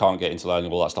of I can't get into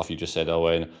learning all that stuff you just said,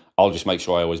 Elwin, I'll just make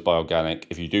sure I always buy organic.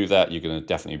 If you do that, you're going to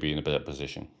definitely be in a better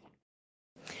position.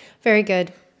 Very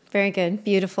good. Very good.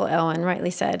 Beautiful, Elwin, rightly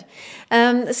said.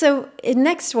 So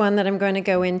next one that I'm going to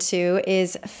go into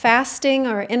is fasting,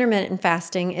 or intermittent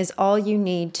fasting is all you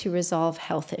need to resolve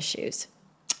health issues.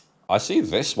 I see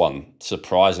this one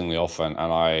surprisingly often,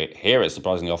 and I hear it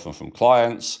surprisingly often from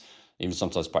clients, even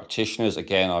sometimes practitioners.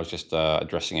 Again, I was just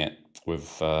addressing it with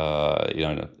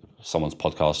someone's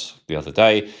podcast the other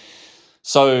day.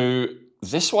 So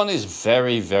this one is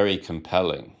very, very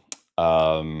compelling.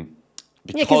 Yeah,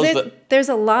 because there's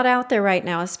a lot out there right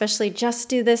now, especially just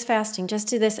do this fasting, just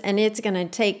do this, and it's going to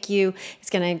take you, it's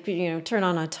going to, turn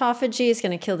on autophagy, it's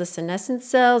going to kill the senescent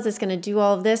cells, it's going to do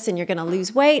all of this, and you're going to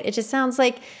lose weight. It just sounds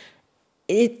like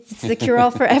it's the cure-all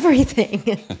for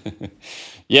everything.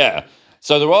 Yeah.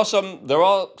 So there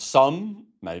are some,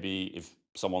 maybe if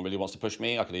someone really wants to push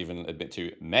me, I could even admit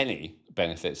to many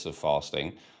benefits of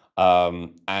fasting.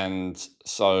 And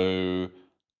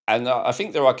I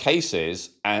think there are cases,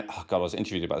 and oh God, I was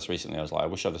interviewed about this recently. I was like, I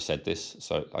wish I'd have said this,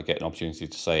 so I get an opportunity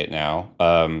to say it now.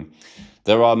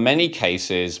 There are many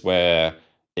cases where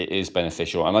it is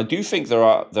beneficial, and I do think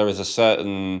there is a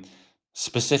certain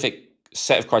specific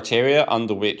set of criteria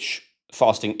under which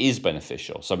fasting is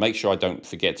beneficial. So make sure I don't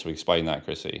forget to explain that,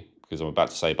 Chrissy, because I'm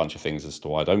about to say a bunch of things as to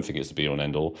why I don't think it's the be all and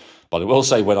end all, but I will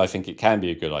say when I think it can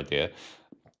be a good idea.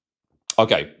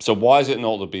 Okay, so why is it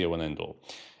not the be all and end all?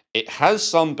 It has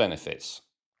some benefits.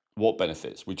 What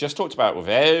benefits? We just talked about with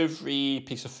every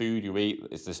piece of food you eat,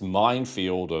 it's this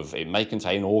minefield of it may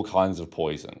contain all kinds of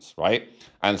poisons, right?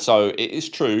 And so it is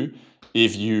true,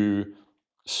 if you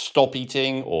stop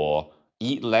eating or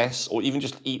eat less or even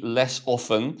just eat less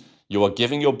often, you are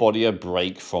giving your body a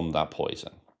break from that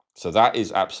poison. So that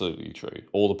is absolutely true.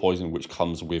 All the poison which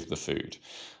comes with the food.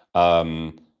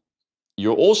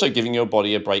 You're also giving your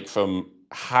body a break from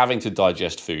having to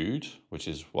digest food, which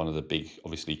is one of the big,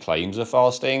 obviously, claims of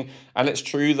fasting. And it's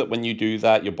true that when you do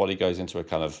that, your body goes into a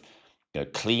kind of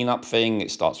cleanup thing. It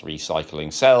starts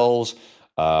recycling cells.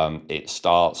 It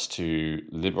starts to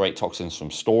liberate toxins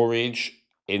from storage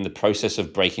in the process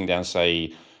of breaking down,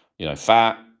 say,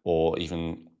 fat or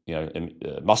even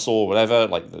muscle or whatever.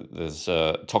 Like there's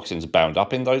toxins bound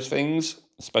up in those things,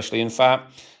 especially in fat.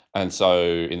 And so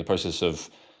in the process of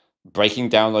breaking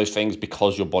down those things,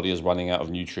 because your body is running out of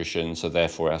nutrition, so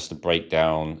therefore it has to break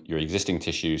down your existing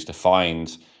tissues to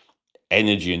find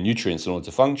energy and nutrients in order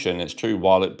to function. It's true,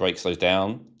 while it breaks those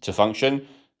down to function,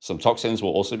 some toxins will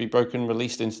also be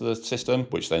released into the system,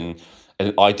 which then, in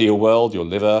an ideal world, your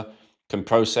liver can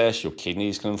process, your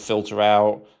kidneys can filter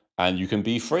out, and you can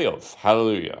be free of.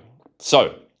 Hallelujah.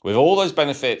 So, with all those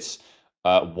benefits,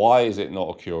 why is it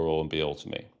not a cure-all and be-all to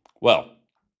me? Well,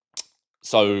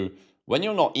 so when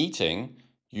you're not eating,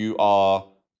 you are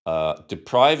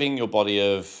depriving your body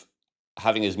of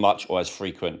having as much or as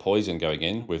frequent poison going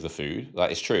in with the food.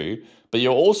 That is true. But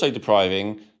you're also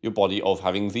depriving your body of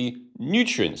having the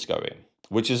nutrients go in,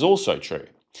 which is also true.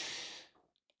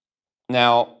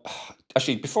 Now,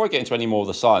 actually, before I get into any more of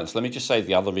the science, let me just say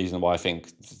the other reason why I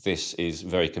think this is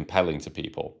very compelling to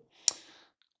people,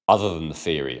 other than the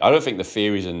theory. I don't think the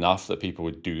theory is enough that people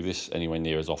would do this anywhere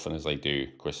near as often as they do,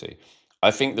 Chrissy. I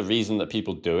think the reason that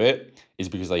people do it is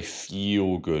because they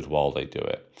feel good while they do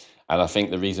it. And I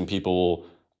think the reason people,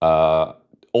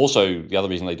 also the other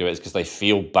reason they do it is because they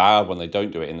feel bad when they don't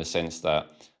do it, in the sense that,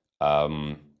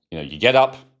 you get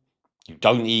up, you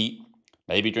don't eat,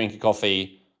 maybe drink a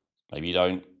coffee, maybe you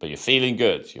don't, but you're feeling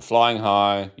good. You're flying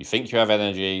high. You think you have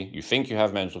energy. You think you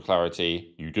have mental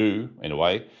clarity. You do, in a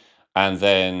way. And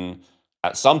then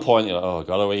at some point, you're like, oh, I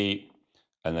gotta eat.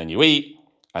 And then you eat.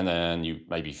 And then you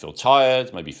maybe feel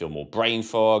tired, maybe feel more brain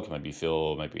fog, maybe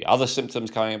feel other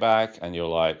symptoms coming back, and you're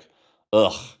like,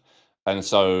 ugh. And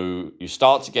so you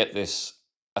start to get this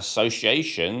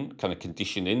association kind of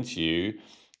conditioned into you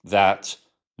that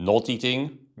not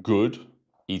eating good,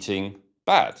 eating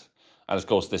bad. And of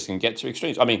course, this can get to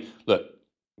extremes. I mean, look,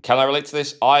 can I relate to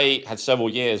this? I had several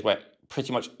years where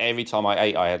pretty much every time I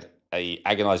ate, I had a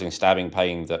agonizing stabbing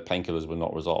pain that painkillers would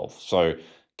not resolve. So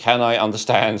can I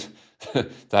understand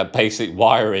that basic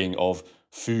wiring of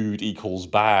food equals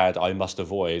bad, I must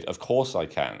avoid? Of course I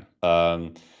can.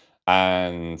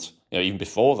 And even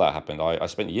before that happened, I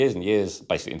spent years and years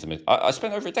basically intermittent. I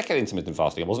spent over a decade intermittent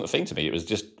fasting. It wasn't a thing to me. It was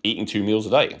just eating 2 meals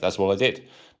a day. That's what I did,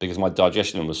 because my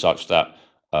digestion was such that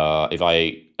if I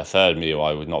ate a third meal,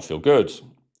 I would not feel good.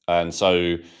 And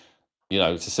so,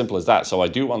 it's as simple as that. So I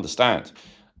do understand.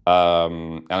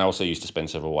 And I also used to spend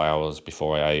several hours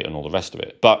before I ate and all the rest of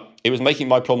it. But it was making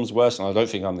my problems worse, and I don't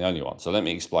think I'm the only one. So let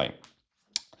me explain.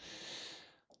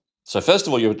 So first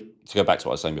of all, to go back to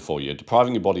what I was saying before, you're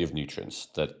depriving your body of nutrients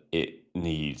that it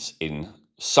needs in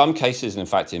some cases, and in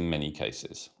fact in many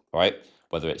cases, right?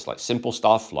 Whether it's like simple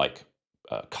stuff like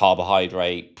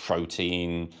carbohydrate,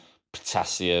 protein,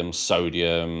 potassium,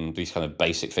 sodium, these kind of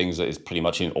basic things that is pretty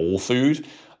much in all food.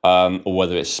 or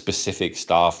whether it's specific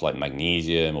stuff like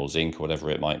magnesium or zinc or whatever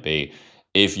it might be.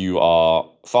 If you are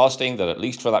fasting, then at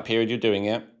least for that period you're doing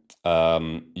it,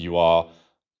 you are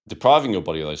depriving your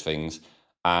body of those things.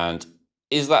 And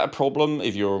is that a problem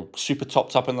if you're super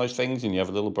topped up in those things and you have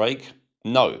a little break?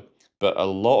 No. But a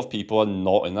lot of people are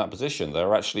not in that position.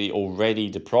 They're actually already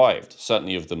deprived,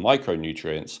 certainly of the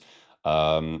micronutrients,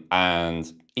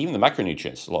 and even the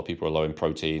macronutrients. A lot of people are low in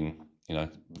protein,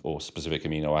 or specific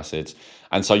amino acids.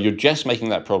 And so you're just making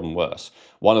that problem worse.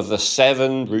 One of the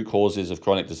 7 root causes of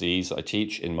chronic disease that I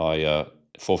teach in my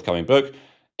forthcoming book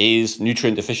is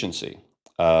nutrient deficiency.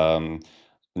 And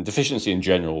deficiency in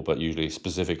general, but usually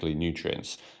specifically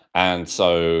nutrients. And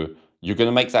so you're going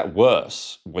to make that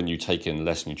worse when you take in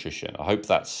less nutrition. I hope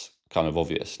that's kind of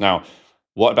obvious. Now,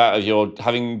 what about if you're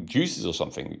having juices or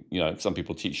something? Some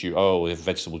people teach you, oh, we have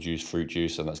vegetable juice, fruit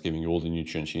juice, and that's giving you all the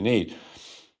nutrients you need.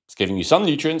 It's giving you some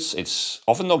nutrients. It's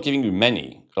often not giving you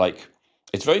many.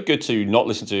 It's very good to not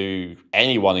listen to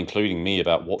anyone, including me,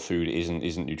 about what food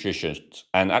isn't nutritious,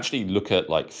 and actually look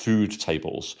at food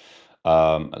tables.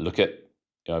 Look at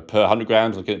per 100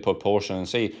 grams, look at it per portion and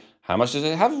see how much does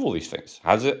it have of all these things?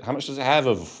 How much does it have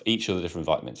of each of the different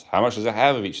vitamins? How much does it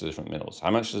have of each of the different minerals?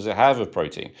 How much does it have of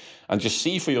protein? And just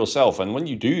see for yourself. And when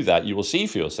you do that, you will see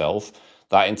for yourself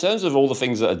that in terms of all the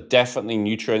things that are definitely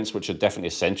nutrients, which are definitely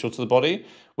essential to the body,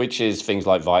 which is things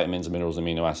like vitamins, minerals,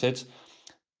 amino acids,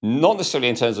 not necessarily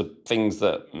in terms of things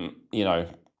that,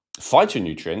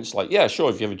 phytonutrients, sure,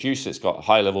 if you have a juice, it's got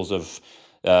high levels of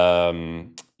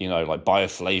like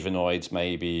bioflavonoids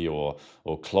maybe, or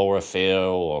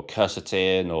chlorophyll or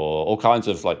quercetin, or all kinds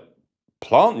of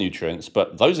plant nutrients,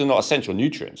 but those are not essential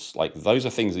nutrients. Those are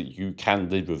things that you can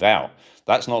live without.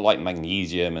 That's not like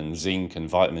magnesium and zinc and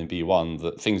vitamin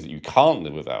B1, things that you can't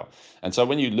live without. And so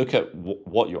when you look at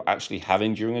what you're actually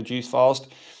having during a juice fast,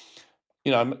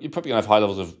 you're probably going to have high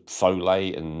levels of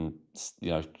folate and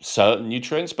certain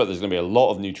nutrients, but there's going to be a lot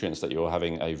of nutrients that you're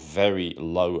having a very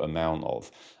low amount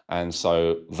of. And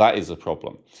so that is a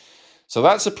problem. So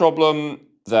that's a problem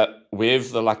that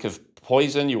with the lack of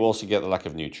poison, you also get the lack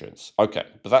of nutrients. Okay,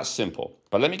 but that's simple.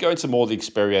 But let me go into more of the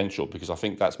experiential, because I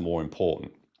think that's more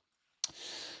important.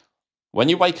 When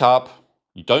you wake up,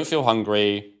 you don't feel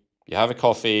hungry, you have a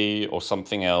coffee or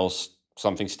something else,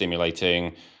 something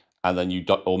stimulating, and then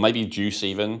or maybe juice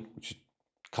even, which is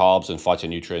carbs and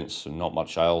phytonutrients and not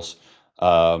much else,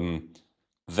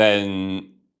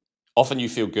 then often you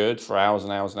feel good for hours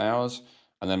and hours and hours,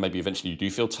 and then maybe eventually you do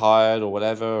feel tired or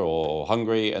whatever, or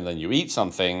hungry, and then you eat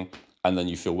something, and then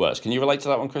you feel worse. Can you relate to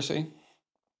that one, Chrissy?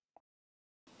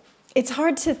 It's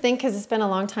hard to think because it's been a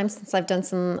long time since I've done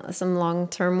some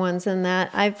long-term ones, in that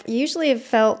I've usually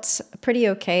felt pretty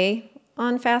okay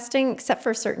on fasting, except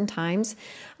for certain times.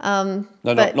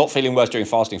 Not feeling worse during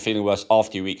fasting, feeling worse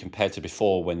after you eat compared to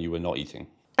before when you were not eating.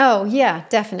 Oh, yeah,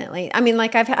 definitely. I mean,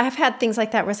 I've had things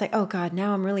like that where it's oh God,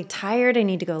 now I'm really tired. I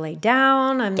need to go lay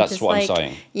down. That's what I'm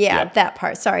saying. Yeah, that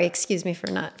part. Sorry, excuse me for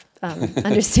not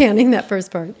understanding that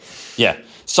first part. Yeah.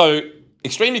 So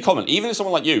extremely common, even in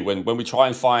someone like you, when we try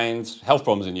and find health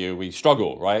problems in you, we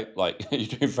struggle, right? You're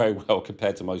doing very well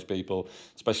compared to most people,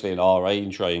 especially in our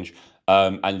age range.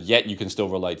 And yet you can still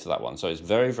relate to that one. So it's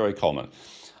very, very common.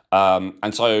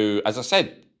 And so, as I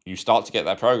said, you start to get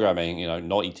that programming,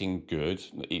 not eating good,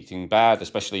 eating bad,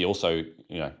 especially also,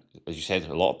 as you said,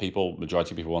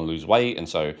 majority of people want to lose weight. And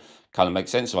so kind of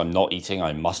makes sense. If I'm not eating,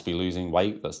 I must be losing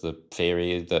weight. That's the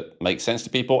theory that makes sense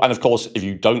to people. And of course, if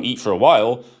you don't eat for a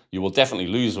while, you will definitely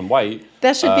lose some weight.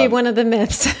 That should be one of the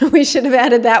myths. We should have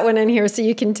added that one in here so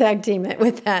you can tag team it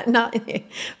with that. Not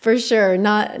for sure.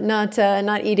 Not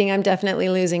eating. I'm definitely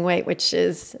losing weight, which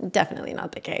is definitely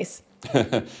not the case.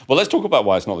 Well, let's talk about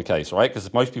why it's not the case, right?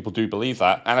 Because most people do believe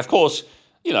that. And of course,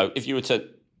 if you were to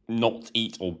not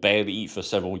eat or barely eat for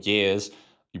several years,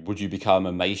 would you become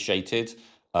emaciated?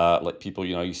 Like people,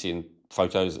 you see in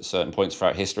photos at certain points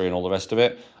throughout history and all the rest of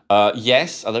it.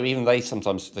 Yes, although even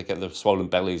sometimes they get the swollen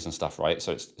bellies and stuff, right?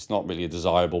 So it's not really a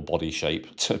desirable body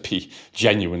shape to be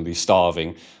genuinely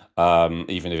starving,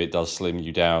 even if it does slim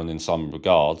you down in some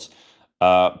regards.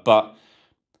 But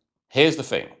here's the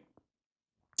thing.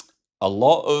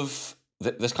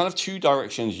 There's kind of 2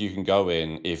 directions you can go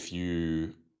in if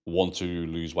you want to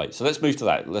lose weight. So let's move to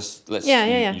that. You just Good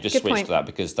switch point. to that,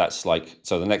 because that's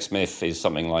so the next myth is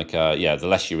something like, the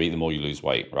less you eat, the more you lose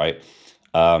weight, right?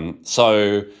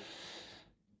 So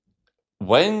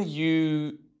when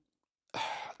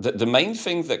the main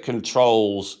thing that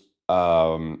controls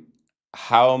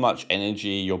how much energy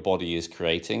your body is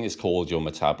creating is called your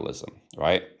metabolism,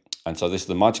 right? And so this is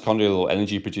the mitochondrial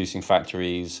energy producing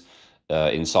factories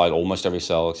inside almost every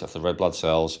cell except the red blood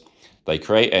cells. They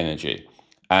create energy.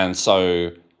 And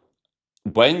so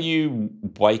when you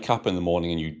wake up in the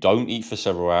morning and you don't eat for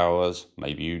several hours,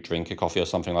 maybe you drink a coffee or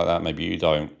something like that, maybe you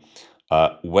don't,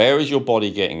 where is your body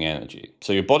getting energy?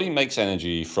 So your body makes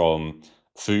energy from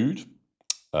food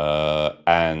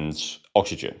and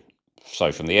oxygen.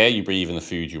 So from the air you breathe and the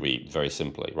food you eat, very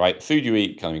simply, right? Food you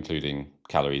eat, kind of including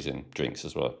calories in drinks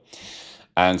as well.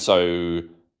 And so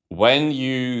when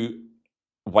you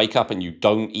wake up and you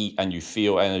don't eat and you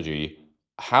feel energy,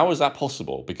 how is that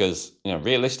possible? Because,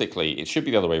 realistically, it should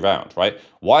be the other way around, right?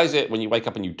 Why is it when you wake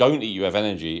up and you don't eat, you have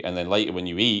energy, and then later when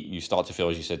you eat, you start to feel,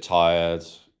 as you said, tired,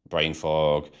 brain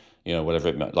fog, whatever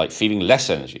it might, like feeling less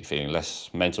energy, feeling less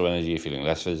mental energy, feeling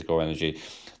less physical energy?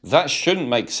 That shouldn't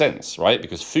make sense, right?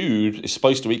 Because food is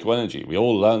supposed to equal energy. We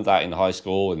all learned that in high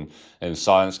school and in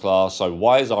science class. So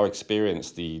why is our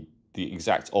experience the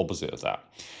exact opposite of that?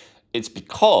 It's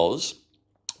because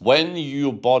when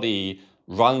your body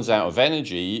runs out of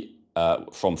energy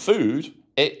from food,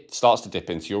 it starts to dip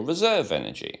into your reserve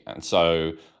energy. And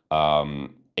so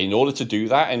in order to do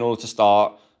that, in order to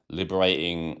start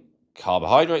liberating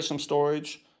carbohydrates from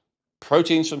storage,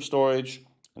 proteins from storage,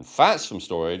 and fats from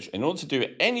storage, in order to do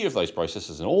any of those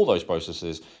processes and all those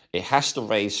processes, it has to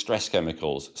raise stress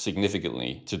chemicals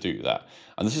significantly to do that.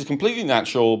 And this is completely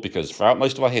natural because throughout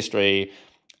most of our history,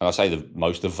 and I say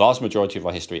the vast majority of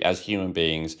our history as human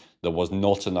beings, there was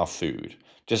not enough food.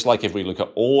 Just like if we look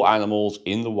at all animals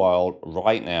in the wild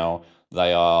right now,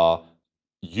 they are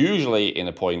usually in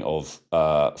a point of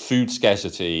food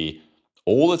scarcity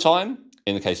all the time.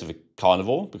 In the case of a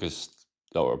carnivore,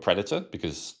 or a predator,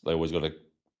 because they always got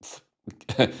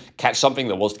to catch something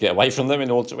that wants to get away from them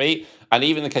in order to eat. And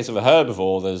even in the case of a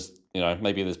herbivore,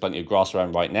 maybe there's plenty of grass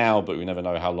around right now, but we never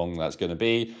know how long that's going to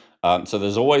be. So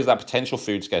there's always that potential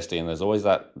food scarcity, and there's always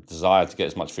that desire to get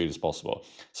as much food as possible.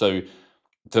 So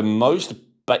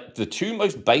the two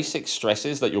most basic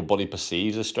stresses that your body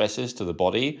perceives as stresses to the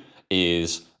body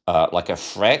is like a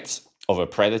threat of a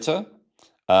predator,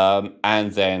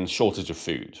 and then shortage of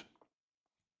food.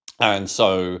 And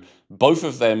so both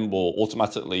of them will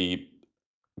automatically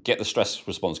get the stress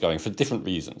response going for different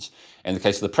reasons. In the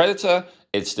case of the predator,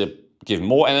 it's to give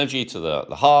more energy to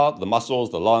the heart, the muscles,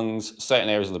 the lungs, certain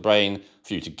areas of the brain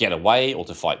for you to get away or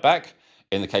to fight back.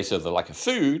 In the case of the lack of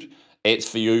food, it's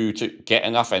for you to get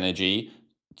enough energy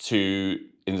to,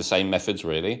 in the same methods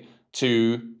really,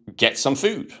 to get some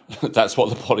food. That's what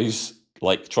the body's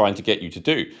like trying to get you to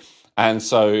do. And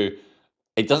so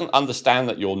it doesn't understand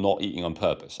that you're not eating on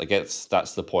purpose. I guess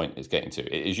that's the point it's getting to.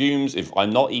 It assumes if I'm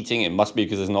not eating, it must be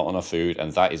because there's not enough food,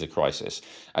 and that is a crisis.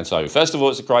 And so first of all,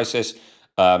 it's a crisis,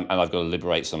 and I've got to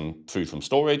liberate some food from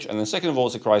storage. And then second of all,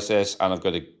 it's a crisis, and I've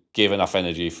got to give enough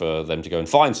energy for them to go and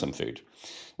find some food.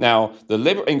 Now, the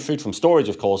liberating food from storage,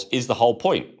 of course, is the whole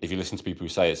point. If you listen to people who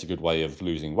say it's a good way of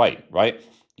losing weight, right?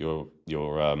 You're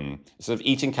instead of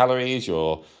eating calories,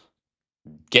 you're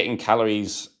getting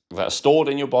calories that are stored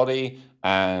in your body,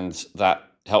 and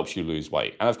that helps you lose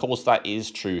weight. And of course, that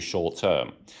is true short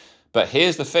term. But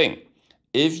here's the thing.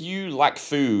 If you lack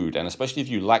food, and especially if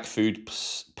you lack food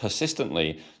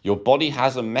persistently, your body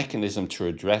has a mechanism to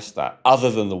address that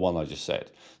other than the one I just said.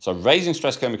 So raising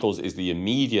stress chemicals is the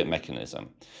immediate mechanism.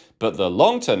 But the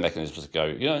long-term mechanisms go,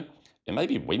 it may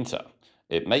be winter.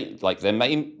 There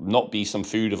may not be some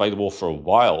food available for a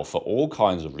while for all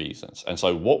kinds of reasons. And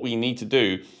so what we need to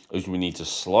do is we need to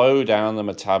slow down the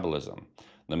metabolism.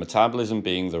 The metabolism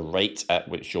being the rate at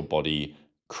which your body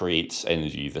creates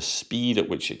energy, the speed at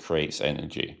which it creates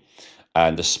energy,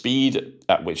 and the speed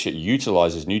at which it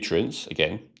utilizes nutrients,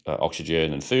 again,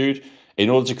 oxygen and food, in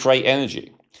order to create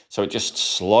energy. So it just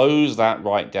slows that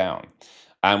right down.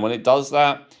 And when it does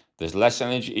that, there's less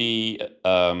energy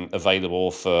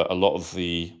available for a lot of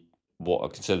what are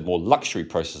considered more luxury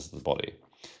processes of the body.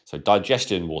 So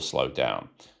digestion will slow down.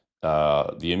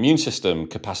 The immune system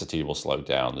capacity will slow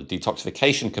down. The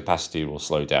detoxification capacity will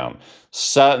slow down.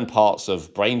 Certain parts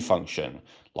of brain function,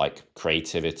 like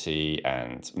creativity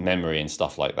and memory and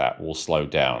stuff like that, will slow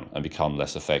down and become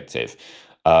less effective.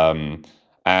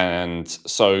 And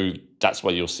so that's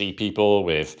where you'll see people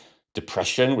with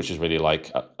depression, which is really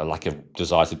like a lack of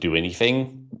desire to do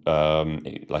anything,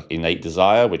 like innate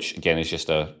desire, which again is just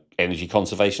a energy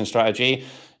conservation strategy,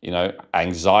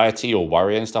 anxiety or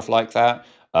worry and stuff like that,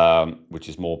 which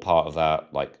is more part of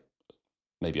that, like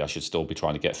maybe I should still be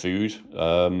trying to get food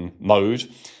mode.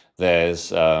 There's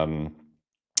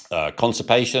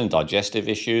constipation, digestive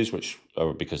issues, which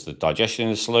are because the digestion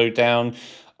is slowed down.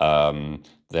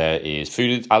 There is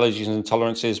food allergies and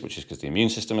intolerances, which is because the immune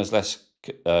system is less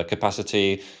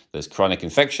capacity. There's chronic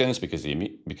infections because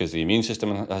the immune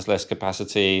system has less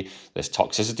capacity. There's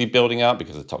toxicity building up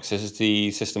because the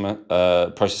toxicity system,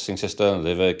 processing system,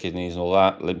 liver, kidneys, and all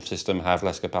that, lymph system have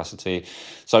less capacity.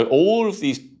 So all of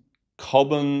these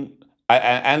common,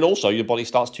 and also your body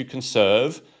starts to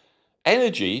conserve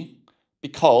energy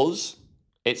because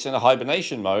it's in a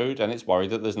hibernation mode and it's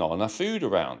worried that there's not enough food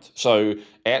around. So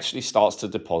it actually starts to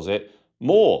deposit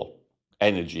more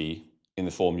energy in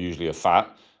the form usually of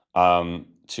fat,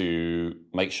 to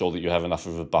make sure that you have enough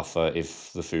of a buffer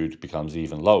if the food becomes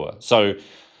even lower. So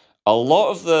a lot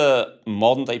of the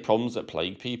modern day problems that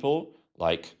plague people,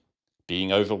 like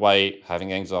being overweight,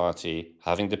 having anxiety,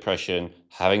 having depression,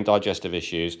 having digestive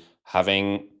issues,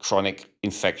 having chronic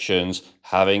infections,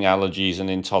 having allergies and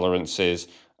intolerances,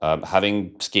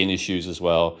 having skin issues as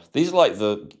well. These are like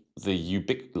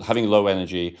having low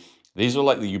energy. These are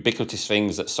like the ubiquitous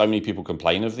things that so many people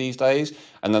complain of these days,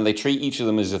 and then they treat each of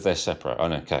them as if they're separate. Oh,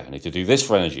 okay, I need to do this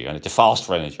for energy. I need to fast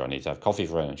for energy. I need to have coffee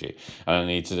for energy, and I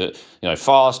need to,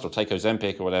 fast or take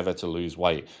Ozempic or whatever to lose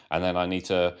weight. And then I need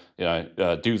to,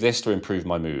 do this to improve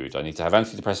my mood. I need to have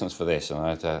antidepressants for this, and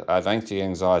I have to have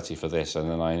anti-anxiety for this, and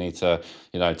then I need to,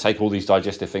 take all these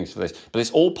digestive things for this. But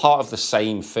it's all part of the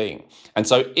same thing. And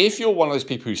so if you're one of those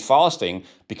people who's fasting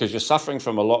because you're suffering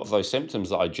from a lot of those symptoms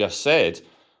that I just said,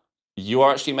 you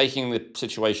are actually making the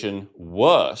situation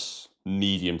worse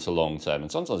medium to long term,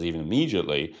 and sometimes even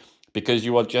immediately, because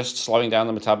you are just slowing down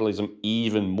the metabolism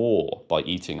even more by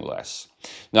eating less.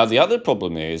 Now, the other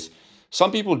problem is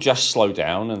some people just slow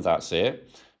down and that's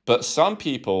it. But some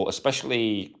people,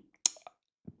 especially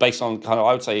based on kind of,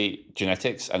 I would say,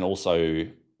 genetics and also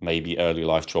maybe early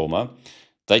life trauma,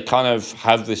 they kind of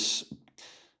have this,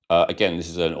 again, this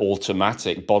is an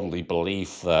automatic bodily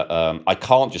belief that I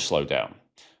can't just slow down.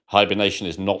 Hibernation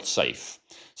is not safe.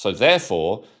 So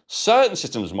therefore, certain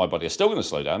systems of my body are still going to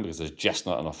slow down because there's just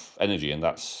not enough energy, and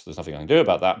there's nothing I can do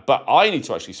about that. But I need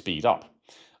to actually speed up.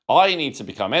 I need to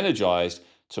become energized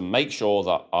to make sure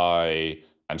that I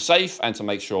am safe and to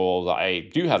make sure that I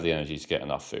do have the energy to get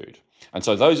enough food. And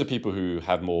so those are people who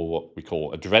have more what we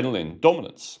call adrenaline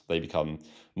dominance. They become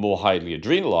more highly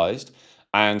adrenalized.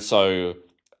 And so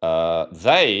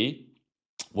they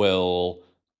will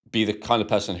be the kind of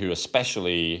person who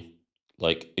especially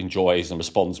enjoys and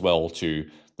responds well to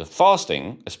the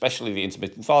fasting, especially the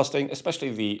intermittent fasting,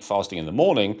 especially the fasting in the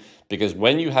morning, because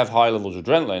when you have high levels of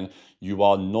adrenaline, you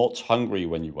are not hungry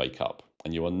when you wake up.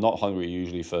 And you are not hungry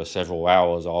usually for several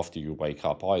hours after you wake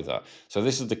up either. So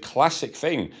this is the classic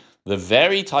thing. The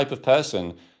very type of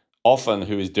person often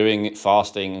who is doing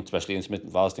fasting, especially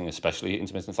intermittent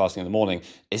fasting in the morning,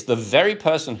 is the very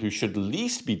person who should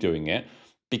least be doing it,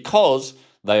 because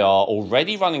they are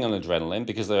already running on adrenaline,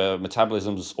 because their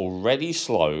metabolism's already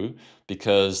slow,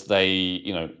 because they,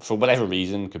 for whatever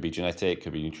reason, could be genetic,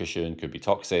 could be nutrition, could be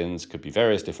toxins, could be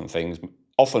various different things,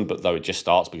 often, but though it just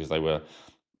starts because they were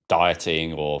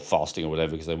dieting or fasting or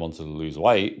whatever because they wanted to lose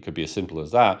weight. It could be as simple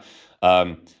as that.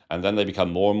 And then they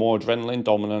become more and more adrenaline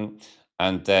dominant,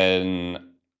 and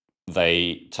then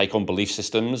they take on belief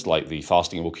systems like the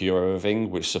fasting will cure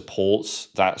everything, which supports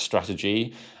that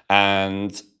strategy.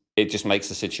 And it just makes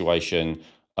the situation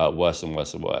worse and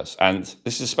worse and worse. And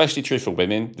this is especially true for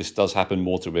women. This does happen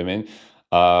more to women.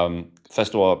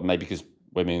 First of all, maybe because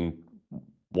women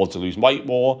want to lose weight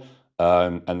more.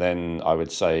 And then I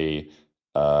would say,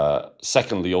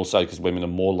 secondly, also because women are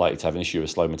more likely to have an issue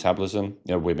with slow metabolism.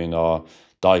 Women are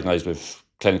diagnosed with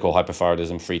clinical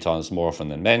hypothyroidism 3 times more often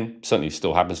than men. Certainly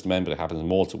still happens to men, but it happens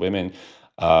more to women.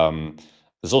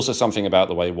 There's also something about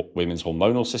the way women's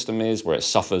hormonal system is, where it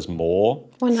suffers more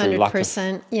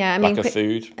 100%. Yeah, I mean, lack of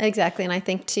food. Exactly. And I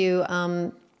think too,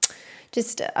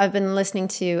 I've been listening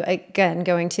to, again,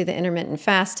 going to the intermittent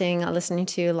fasting, listening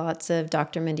to lots of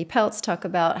Dr. Mindy Peltz talk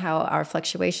about how our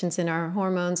fluctuations in our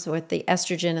hormones with the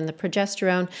estrogen and the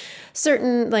progesterone,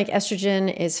 certain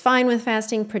estrogen is fine with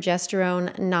fasting,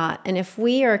 progesterone not. And if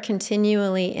we are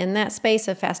continually in that space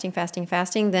of fasting,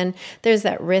 then there's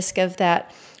that risk of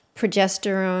that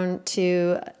progesterone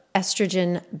to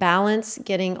estrogen balance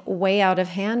getting way out of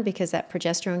hand, because that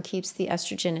progesterone keeps the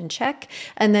estrogen in check.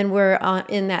 And then we're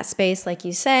in that space, like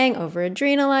you saying, over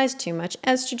adrenalized, too much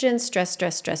estrogen,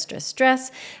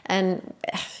 stress. And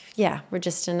yeah, we're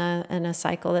just in a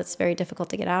cycle that's very difficult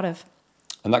to get out of.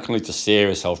 And that can lead to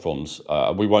serious health problems.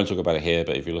 We won't talk about it here,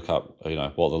 but if you look up,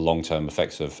 what the long-term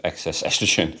effects of excess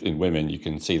estrogen in women, you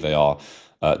can see they are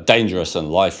dangerous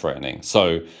and life-threatening.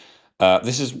 So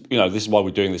this is why we're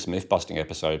doing this myth-busting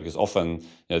episode, because often,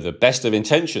 the best of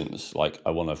intentions, like I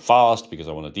want to fast because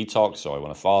I want to detox, or I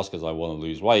want to fast because I want to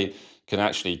lose weight, can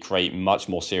actually create much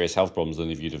more serious health problems than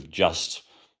if you'd have just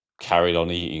carried on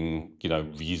eating,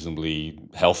 reasonably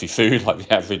healthy food like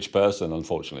the average person,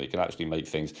 unfortunately, it can actually make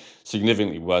things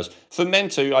significantly worse. For men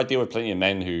too, I deal with plenty of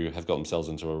men who have got themselves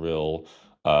into a real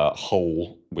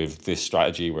hole with this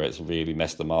strategy where it's really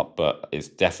messed them up, but it's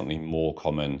definitely more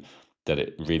common that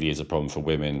it really is a problem for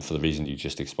women for the reason you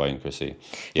just explained, Chrissy.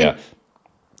 Yeah.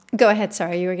 Go ahead.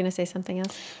 Sorry, you were going to say something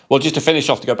else. Well, just to finish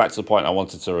off, to go back to the point I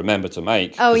wanted to remember to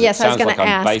make. Oh, yes, it I was sounds going to like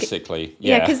I'm ask. basically,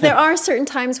 Yeah, because there are certain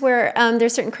times where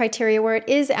there's certain criteria where it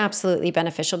is absolutely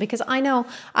beneficial. Because I know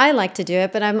I like to do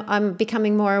it, but I'm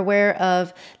becoming more aware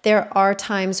of there are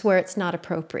times where it's not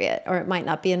appropriate or it might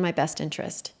not be in my best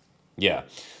interest. Yeah.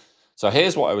 So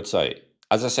here's what I would say.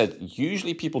 As I said,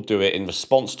 usually people do it in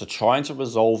response to trying to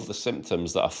resolve the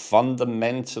symptoms that are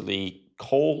fundamentally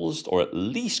caused or at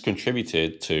least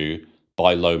contributed to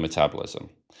by low metabolism.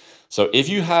 So if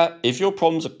your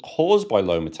problems are caused by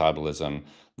low metabolism,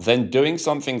 then doing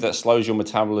something that slows your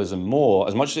metabolism more,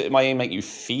 as much as it may make you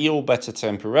feel better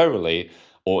temporarily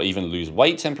or even lose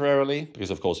weight temporarily, because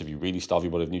of course if you really starve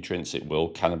your body of nutrients, it will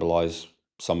cannibalize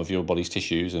some of your body's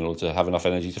tissues in order to have enough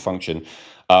energy to function.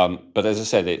 But as I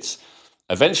said, it's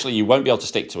eventually you won't be able to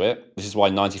stick to it. This is why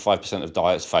 95% of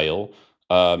diets fail.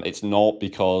 It's not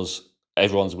because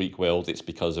everyone's weak-willed. It's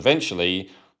because eventually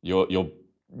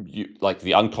like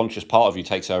the unconscious part of you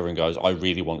takes over and goes, I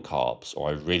really want carbs, or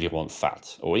I really want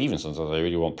fat, or even sometimes I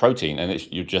really want protein. And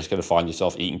you're just going to find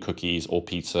yourself eating cookies or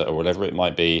pizza or whatever it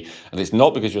might be. And it's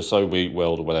not because you're so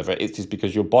weak-willed or whatever. It is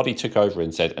because your body took over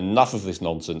and said, enough of this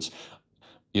nonsense.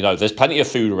 There's plenty of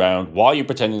food around. Why are you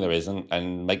pretending there isn't?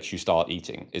 And makes you start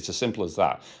eating. It's as simple as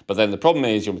that. But then the problem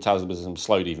is your metabolism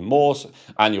slowed even more,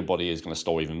 and your body is going to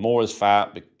store even more as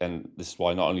fat. And this is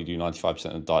why not only do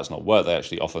 95% of diets not work, they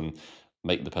actually often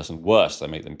make the person worse. They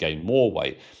make them gain more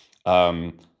weight.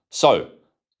 So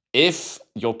if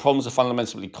your problems are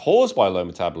fundamentally caused by low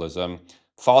metabolism,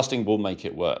 fasting will make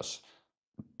it worse.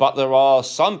 But there are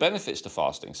some benefits to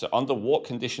fasting. So under what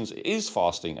conditions is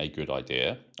fasting a good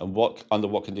idea? And under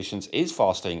what conditions is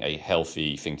fasting a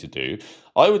healthy thing to do?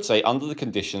 I would say under the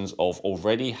conditions of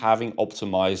already having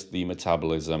optimized the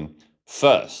metabolism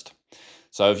first.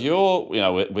 So if you're,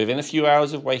 within a few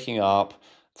hours of waking up,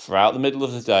 throughout the middle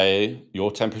of the day,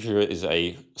 your temperature is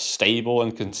a stable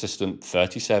and consistent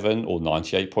 37 or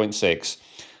 98.6,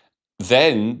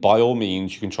 then by all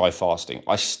means you can try fasting.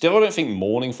 I still don't think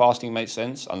morning fasting makes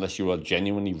sense unless you are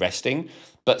genuinely resting,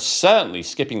 but certainly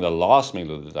skipping the last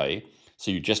meal of the day, so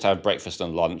you just have breakfast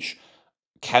and lunch,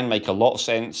 can make a lot of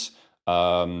sense.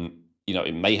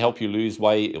 It may help you lose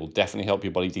weight. It will definitely help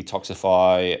your body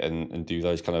detoxify and do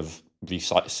those kind of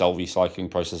cell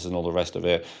recycling processes and all the rest of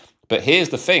it. But here's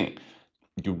the thing.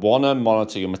 You want to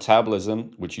monitor your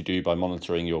metabolism, which you do by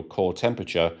monitoring your core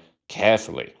temperature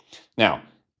carefully. Now,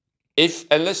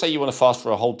 and let's say you want to fast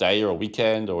for a whole day or a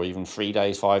weekend or even 3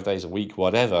 days, 5 days a week,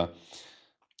 whatever,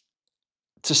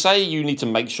 to say you need to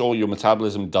make sure your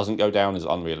metabolism doesn't go down is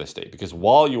unrealistic, because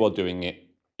while you are doing it,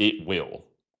 it will.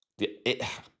 It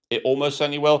almost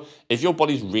certainly will. If your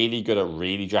body's really good at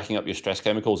really jacking up your stress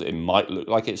chemicals, it might look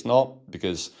like it's not,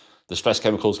 because the stress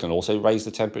chemicals can also raise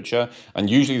the temperature. And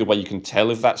usually the way you can tell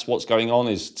if that's what's going on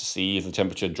is to see if the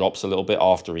temperature drops a little bit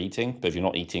after eating. But if you're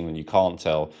not eating, then you can't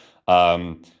tell.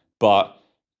 But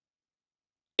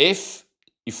if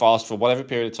you fast for whatever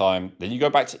period of time, then you go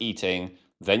back to eating,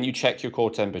 then you check your core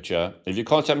temperature. If your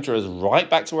core temperature is right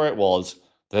back to where it was,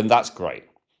 then that's great.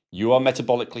 You are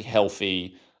metabolically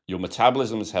healthy. Your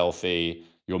metabolism is healthy.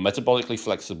 You're metabolically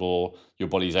flexible. Your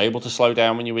body's able to slow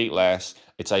down when you eat less.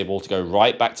 It's able to go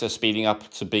right back to speeding up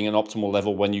to being an optimal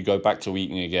level when you go back to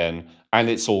eating again. And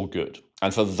it's all good.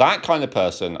 And for that kind of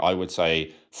person, I would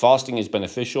say fasting is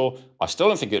beneficial. I still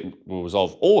don't think it will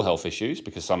resolve all health issues,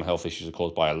 because some health issues are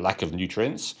caused by a lack of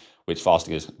nutrients, which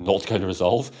fasting is not going to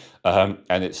resolve. And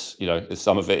it's,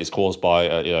 some of it is caused by,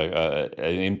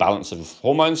 an imbalance of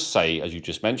hormones, say, as you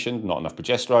just mentioned, not enough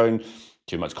progesterone,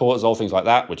 too much cortisol, things like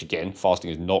that, which again, fasting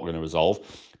is not going to resolve.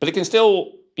 But it can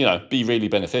still, be really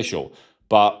beneficial.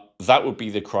 But that would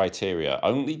be the criteria.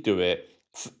 Only do it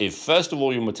if, first of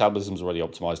all, your metabolism is already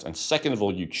optimized, and second of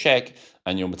all, you check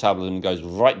and your metabolism goes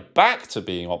right back to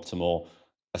being optimal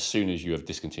as soon as you have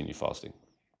discontinued fasting.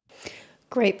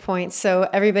 Great point. So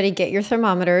everybody get your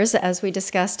thermometers, as we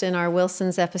discussed in our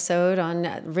Wilson's episode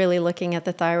on really looking at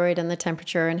the thyroid and the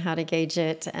temperature and how to gauge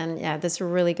it. And yeah, those are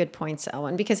really good points,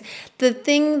 Elwin, because the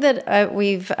thing that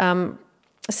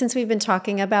since we've been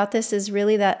talking about this is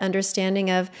really that understanding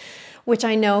of, which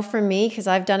I know for me, because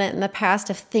I've done it in the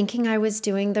past, of thinking I was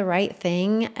doing the right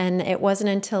thing. And it wasn't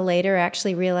until later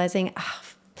actually realizing,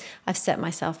 I've set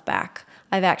myself back.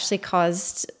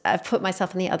 I've put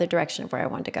myself in the other direction of where I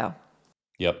wanted to go.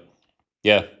 Yep.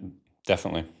 Yeah,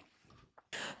 definitely.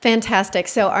 Fantastic.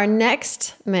 So, our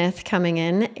next myth coming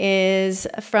in is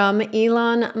from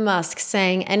Elon Musk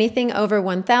saying anything over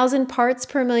 1,000 parts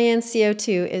per million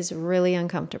CO2 is really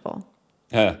uncomfortable.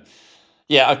 Yeah.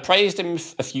 Yeah, I've praised him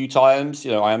a few times.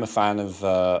 I am a fan of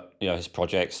his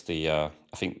projects. I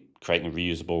think creating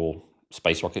reusable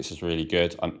space rockets is really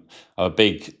good. I'm a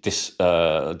big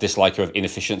disliker of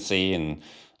inefficiency, and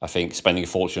I think spending a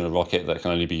fortune on a rocket that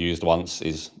can only be used once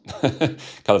is kind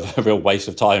of a real waste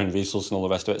of time and resource and all the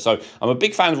rest of it. So I'm a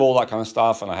big fan of all that kind of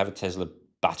stuff, and I have a Tesla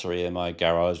battery in my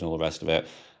garage and all the rest of it.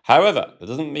 However, it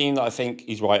doesn't mean that I think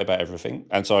he's right about everything.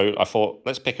 And so I thought,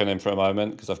 let's pick on him for a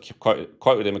moment, because I've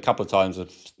quoted him a couple of times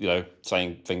of,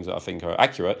 saying things that I think are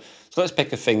accurate. So let's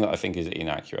pick a thing that I think is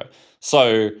inaccurate.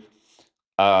 So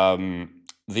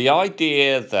the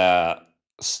idea that,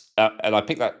 and I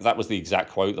picked that was the exact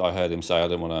quote that I heard him say. I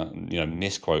don't want to,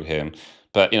 misquote him,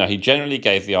 but, he generally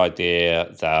gave the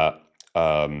idea that,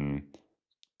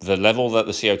 the level that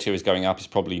the CO2 is going up is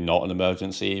probably not an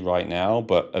emergency right now,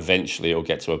 but eventually it'll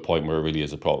get to a point where it really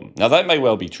is a problem. Now, that may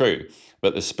well be true,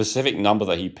 but the specific number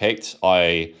that he picked,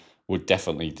 I would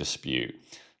definitely dispute.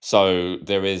 So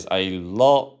there is a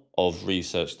lot of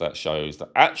research that shows that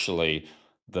actually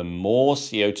the more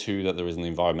CO2 that there is in the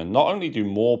environment, not only do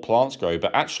more plants grow,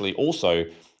 but actually also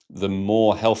the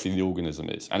more healthy the organism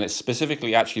is. And it's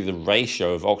specifically actually the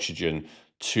ratio of oxygen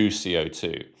to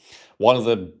CO2. One of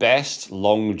the best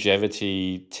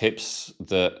longevity tips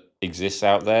that exists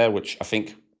out there, which I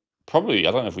think probably,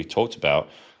 I don't know if we talked about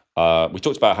how,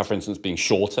 for instance, being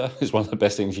shorter is one of the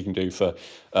best things you can do for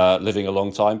living a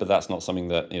long time, but that's not something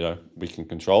that, we can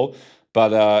control.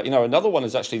 But, another one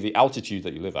is actually the altitude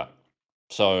that you live at.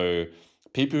 So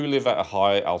people who live at a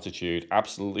high altitude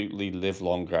absolutely live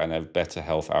longer and have better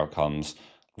health outcomes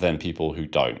than people who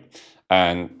don't.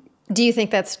 And Do you think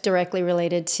that's directly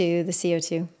related to the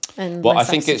CO2 and well, I less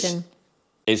think oxygen?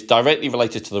 it's directly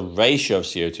related to the ratio of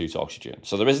CO2 to oxygen.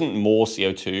 So there isn't more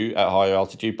CO2 at higher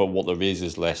altitude, but what there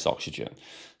is less oxygen.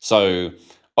 So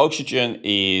oxygen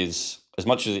is, as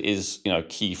much as it is,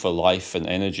 key for life and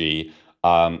energy,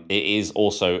 it is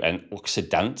also an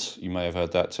oxidant. You may have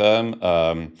heard that term.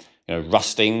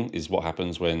 Rusting is what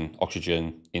happens when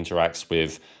oxygen interacts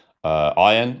with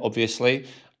iron, obviously.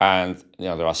 And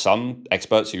there are some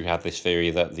experts who have this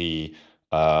theory that the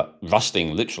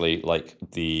rusting, literally, like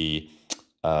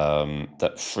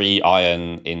that free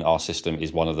iron in our system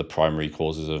is one of the primary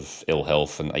causes of ill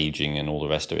health and aging and all the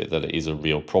rest of it, that it is a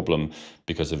real problem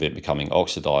because of it becoming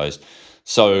oxidized.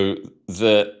 So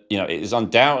it is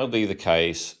undoubtedly the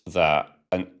case that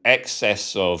an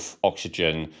excess of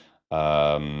oxygen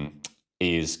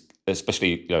is,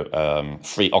 especially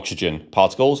free oxygen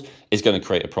particles, is going to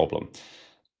create a problem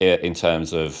in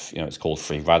terms of, it's called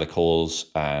free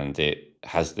radicals, and it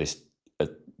has this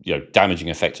damaging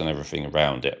effect on everything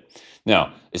around it.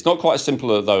 Now, it's not quite as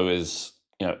simple though as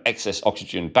excess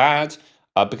oxygen bad,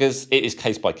 because it is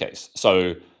case by case.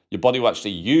 So your body will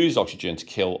actually use oxygen to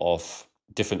kill off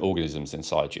different organisms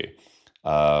inside you,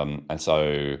 and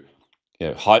so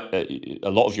a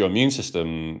lot of your immune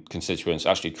system constituents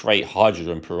actually create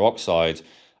hydrogen peroxide,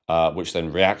 which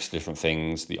then reacts to different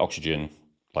things. The oxygen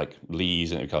like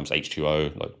leaves and it becomes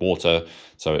H2O, like water.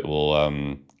 So it will,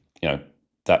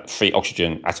 that free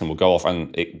oxygen atom will go off,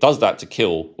 and it does that to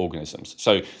kill organisms.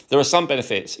 So there are some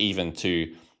benefits even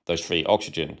to those free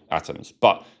oxygen atoms,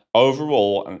 but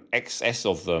overall, an excess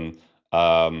of them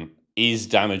is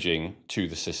damaging to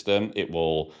the system. It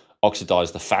will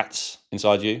oxidize the fats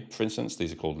inside you, for instance.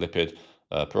 These are called lipid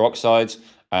peroxides,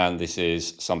 and this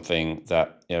is something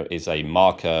that is a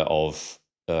marker of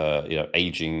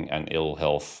aging and ill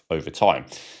health over time.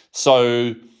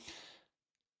 So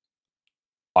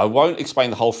I won't explain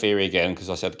the whole theory again, because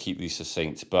I said to keep these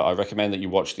succinct, but I recommend that you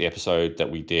watch the episode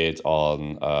that we did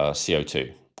on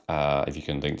CO2. If you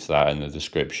can link to that in the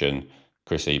description,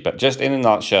 Chrissy. But just in a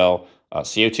nutshell,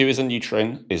 CO2 is a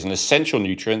nutrient, is an essential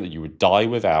nutrient that you would die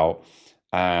without.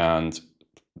 And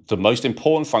the most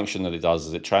important function that it does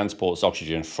is it transports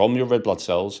oxygen from your red blood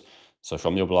cells, so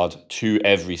from your blood, to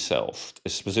every cell,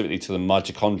 specifically to the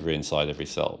mitochondria inside every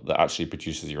cell that actually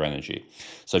produces your energy.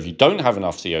 So if you don't have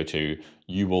enough CO2,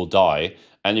 you will die.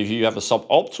 And if you have a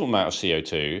suboptimal amount of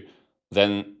CO2,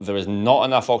 then there is not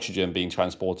enough oxygen being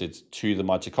transported to the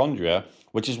mitochondria,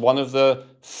 which is one of the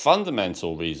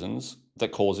fundamental reasons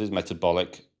that causes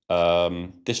metabolic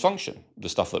dysfunction, the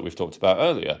stuff that we've talked about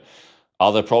earlier.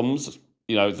 Other problems,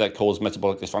 that cause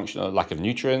metabolic dysfunction are lack of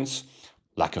nutrients,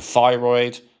 lack of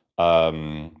thyroid,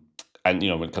 And,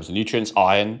 when it comes to nutrients,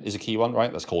 iron is a key one,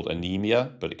 right? That's called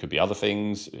anemia, but it could be other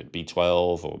things,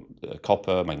 B12 or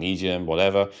copper, magnesium,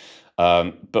 whatever.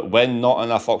 But when not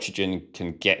enough oxygen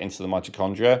can get into the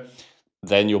mitochondria,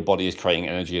 then your body is creating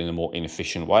energy in a more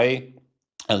inefficient way.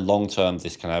 And long term,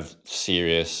 this can have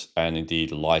serious and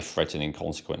indeed life-threatening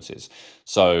consequences.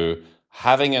 So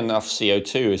having enough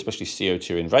CO2, especially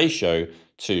CO2 in ratio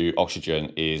to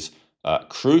oxygen, is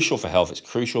crucial for health. It's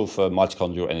crucial for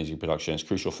mitochondrial energy production. It's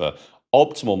crucial for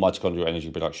optimal mitochondrial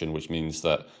energy production, which means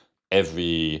that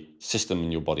every system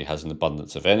in your body has an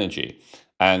abundance of energy.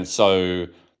 And so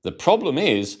the problem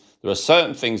is there are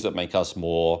certain things that make us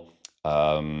more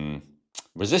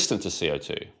resistant to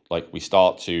CO2. Like we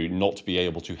start to not be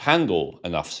able to handle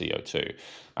enough CO2.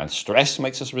 And stress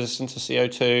makes us resistant to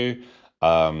CO2.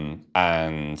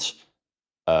 And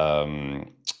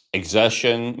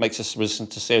exertion makes us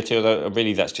resistant to CO2. Although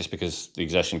really that's just because the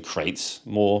exertion creates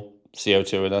more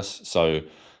CO2 in us. So,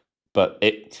 but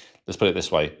let's put it this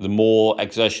way. The more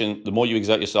you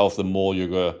exert yourself, the more you're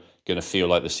going to feel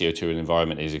like the CO2 in the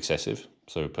environment is excessive.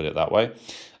 So put it that way.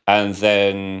 And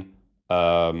then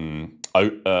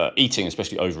eating,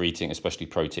 especially overeating, especially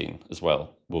protein as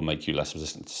well, will make you less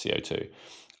resistant to CO2.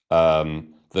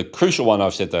 The crucial one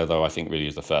I've said there, though, I think really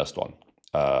is the first one,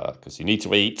 because you need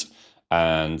to eat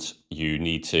and you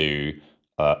need to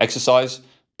exercise.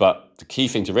 But the key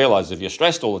thing to realize is if you're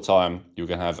stressed all the time, you're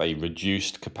going to have a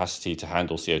reduced capacity to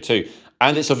handle CO2.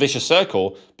 And it's a vicious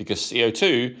circle because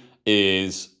CO2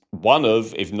 is one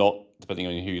of, if not, depending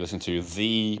on who you listen to,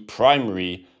 the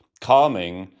primary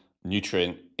calming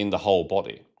nutrient in the whole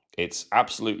body. It's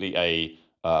absolutely a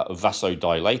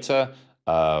vasodilator.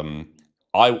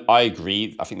 I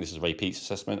agree. I think this is Ray Peat's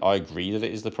assessment. I agree that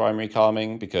it is the primary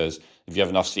calming because if you have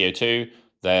enough CO2,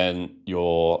 then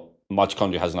your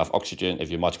mitochondria has enough oxygen. If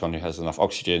your mitochondria has enough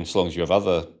oxygen, as long as you have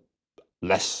other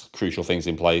less crucial things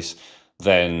in place,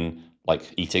 then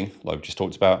like eating, like we just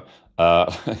talked about,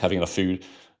 having enough food,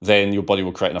 then your body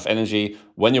will create enough energy.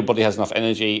 When your body has enough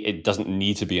energy, it doesn't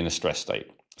need to be in a stress state.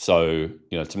 So,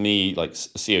 to me, like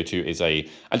CO2 is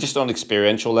and just on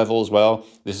experiential level as well,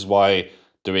 this is why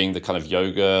doing the kind of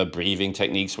yoga breathing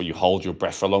techniques where you hold your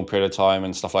breath for a long period of time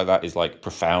and stuff like that is like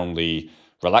profoundly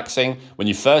relaxing. When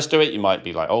you first do it, you might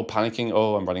be like, oh, panicking,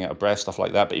 oh, I'm running out of breath, stuff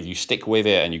like that. But if you stick with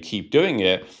it and you keep doing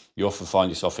it, you often find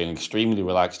yourself feeling extremely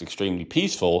relaxed, extremely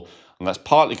peaceful. And that's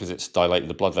partly because it's dilated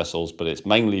the blood vessels, but it's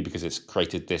mainly because it's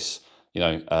created this,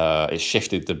 it's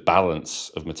shifted the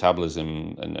balance of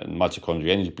metabolism and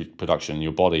mitochondrial energy production in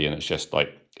your body. And it's just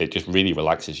like, it just really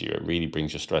relaxes you. It really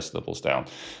brings your stress levels down.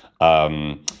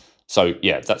 So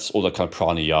yeah, that's all the kind of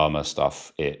pranayama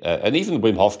stuff. And even the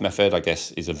Wim Hof method, I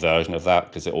guess, is a version of that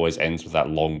because it always ends with that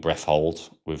long breath hold.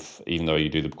 Even though you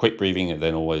do the quick breathing,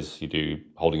 then always you do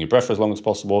holding your breath for as long as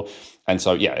possible. And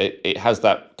so yeah, it has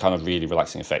that kind of really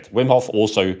relaxing effect. Wim Hof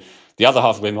also, the other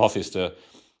half of Wim Hof is to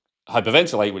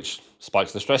hyperventilate, which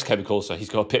spikes the stress chemicals. So he's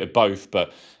got a bit of both,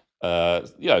 but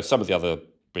some of the other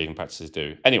breathing practices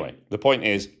do. Anyway, the point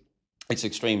is, it's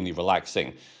extremely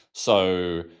relaxing.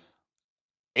 So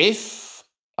if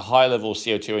a high level of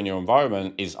CO2 in your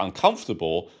environment is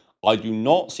uncomfortable, I do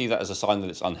not see that as a sign that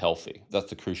it's unhealthy. That's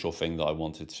the crucial thing that I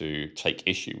wanted to take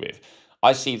issue with.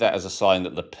 I see that as a sign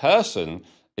that the person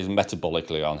is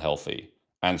metabolically unhealthy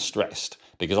and stressed.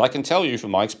 Because I can tell you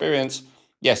from my experience,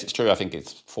 yes, it's true. I think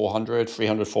it's 400,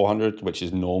 300, 400, which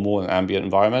is normal in an ambient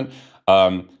environment.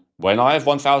 When I have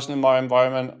 1,000 in my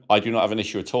environment, I do not have an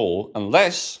issue at all,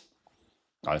 unless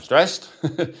I'm stressed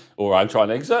or I'm trying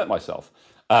to exert myself.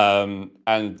 And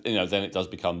then it does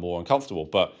become more uncomfortable.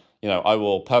 But I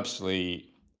will purposely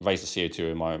raise the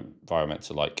CO2 in my environment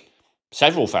to like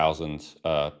several thousand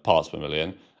parts per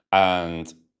million,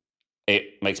 and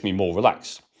it makes me more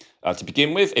relaxed. To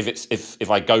begin with,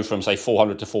 if I go from say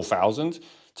 400 to 4,000,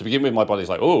 to begin with, my body's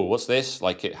like, oh, what's this?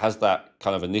 Like it has that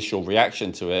kind of initial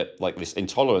reaction to it, like this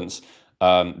intolerance.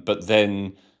 But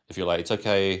then if you're like, it's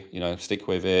okay, stick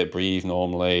with it, breathe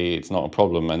normally, it's not a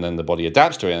problem. And then the body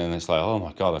adapts to it. And it's like, oh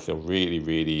my God, I feel really,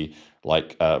 really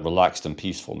like relaxed and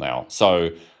peaceful now. So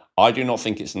I do not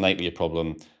think it's innately a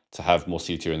problem to have more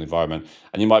CO2 in the environment.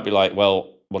 And you might be like,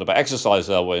 well, what about exercise,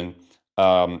 Elwin?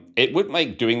 It would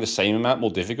make doing the same amount more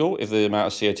difficult if the amount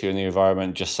of CO2 in the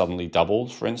environment just suddenly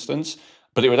doubled, for instance.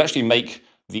 But it would actually make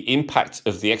the impact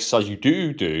of the exercise you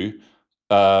do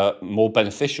more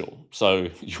beneficial. So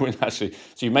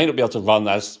you may not be able to run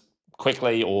as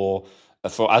quickly or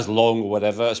for as long or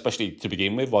whatever, especially to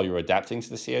begin with while you're adapting to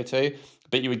the CO2,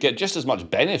 but you would get just as much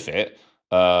benefit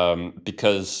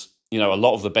because, a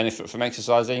lot of the benefit from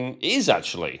exercising is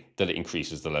actually that it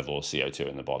increases the level of CO2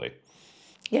 in the body.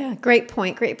 Yeah, great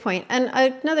point. Great point. And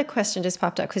another question just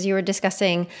popped up because you were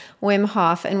discussing Wim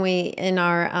Hof, and we in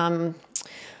our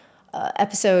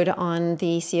episode on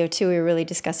the CO2, we were really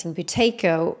discussing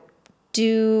Buteyko.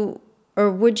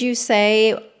 Would you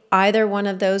say either one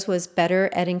of those was better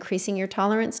at increasing your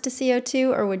tolerance to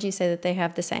CO2, or would you say that they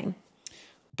have the same?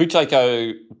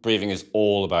 Buteyko breathing is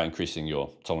all about increasing your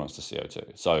tolerance to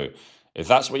CO2. So if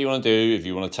that's what you want to do, if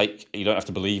you want to take, you don't have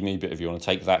to believe me, but if you want to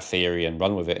take that theory and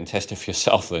run with it and test it for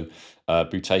yourself, then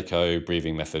Buteyko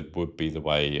breathing method would be the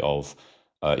way of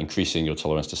increasing your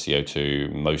tolerance to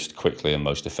CO2 most quickly and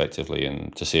most effectively,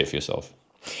 and to see it for yourself.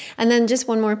 And then just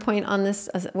one more point on this,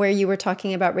 where you were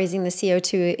talking about raising the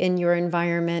CO2 in your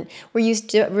environment. Were you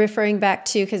referring back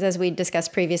to, because as we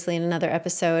discussed previously in another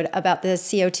episode, about the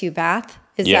CO2 bath?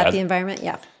 Is that the environment?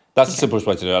 Yeah. That's the simplest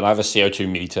way to do it. And I have a CO2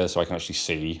 meter, so I can actually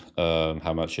see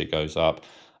how much it goes up.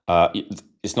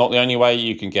 It's not the only way.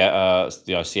 You can get a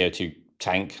CO2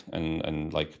 tank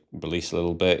and like release a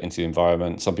little bit into the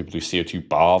environment. Some people do CO2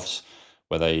 baths,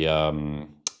 where they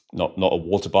not a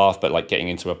water bath, but like getting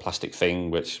into a plastic thing,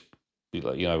 which the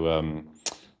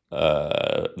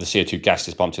CO2 gas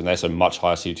is pumped in there, so much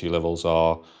higher CO2 levels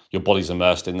are. Your body's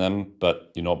immersed in them,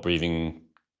 but you're not breathing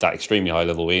that extremely high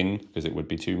level in, because it would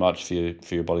be too much for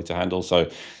your body to handle. So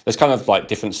there's kind of like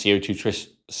different CO2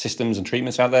 systems and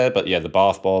treatments out there. But yeah, the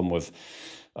bath bomb with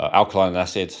alkaline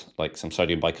acid, like some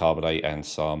sodium bicarbonate and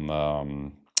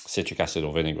some citric acid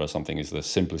or vinegar or something, is the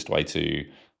simplest way to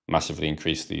massively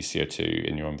increase the CO2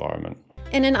 in your environment.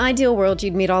 In an ideal world,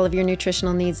 you'd meet all of your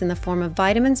nutritional needs in the form of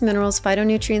vitamins, minerals,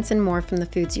 phytonutrients, and more from the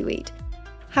foods you eat.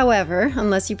 However,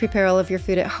 unless you prepare all of your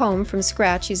food at home from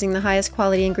scratch using the highest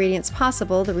quality ingredients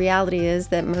possible, the reality is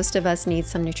that most of us need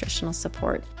some nutritional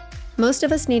support. Most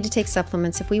of us need to take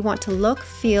supplements if we want to look,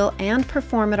 feel, and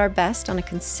perform at our best on a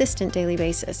consistent daily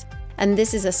basis. And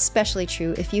this is especially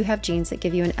true if you have genes that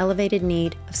give you an elevated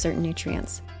need of certain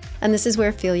nutrients. And this is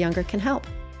where Feel Younger can help.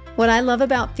 What I love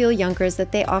about Feel Younger is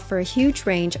that they offer a huge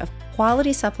range of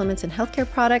quality supplements and healthcare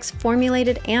products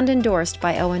formulated and endorsed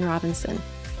by Elwin Robinson,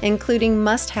 including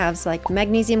must-haves like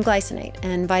magnesium glycinate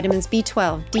and vitamins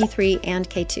B12, D3, and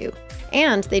K2.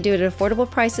 And they do it at affordable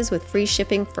prices with free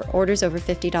shipping for orders over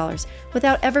 $50,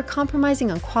 without ever compromising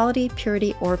on quality,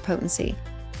 purity, or potency.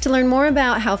 To learn more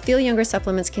about how Feel Younger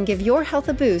supplements can give your health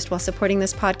a boost while supporting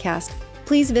this podcast,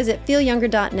 please visit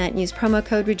feelyounger.net and use promo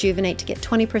code Rejuvenate to get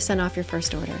 20% off your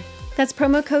first order. That's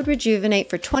promo code Rejuvenate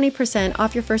for 20%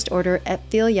 off your first order at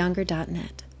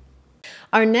feelyounger.net.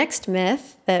 Our next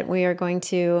myth that we are going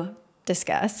to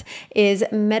discuss is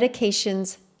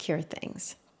medications cure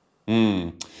things.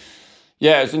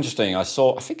 Yeah, it's interesting. I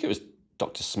think it was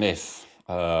Dr. Smith.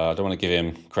 I don't want to give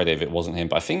him credit if it wasn't him,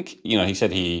 but I think, he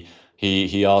said he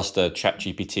asked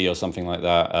ChatGPT or something like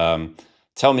that,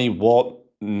 tell me what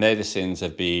medicines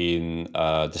have been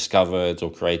discovered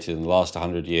or created in the last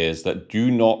 100 years that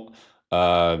do not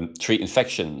treat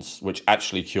infections, which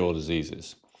actually cure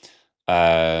diseases.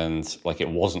 And like, it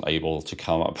wasn't able to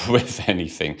come up with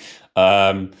anything.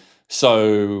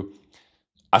 So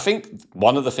I think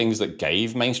one of the things that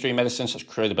gave mainstream medicine such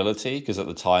credibility, because at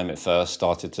the time it first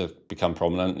started to become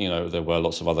prominent, there were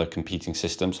lots of other competing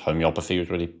systems. Homeopathy was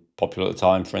really popular at the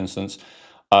time, for instance,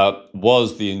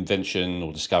 was the invention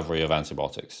or discovery of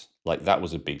antibiotics. Like, that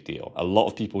was a big deal. A lot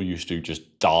of people used to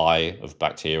just die of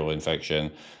bacterial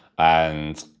infection,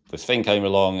 and this thing came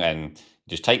along, and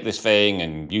just take this thing,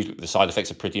 and usually the side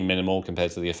effects are pretty minimal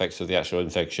compared to the effects of the actual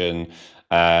infection,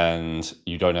 and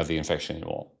you don't have the infection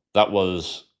anymore. That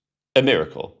was a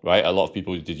miracle, right? A lot of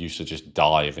people used to just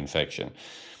die of infection.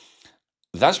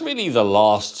 That's really the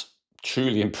last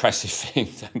truly impressive thing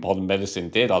that modern medicine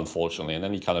did, unfortunately, in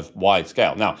any kind of wide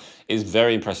scale. Now, it's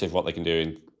very impressive what they can do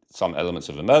in some elements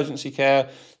of emergency care,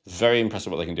 very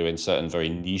impressive what they can do in certain very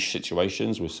niche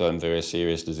situations with certain very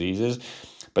serious diseases.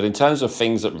 But in terms of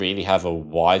things that really have a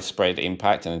widespread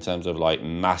impact, and in terms of like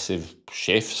massive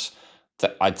shifts,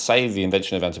 I'd say the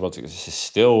invention of antibiotics is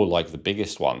still like the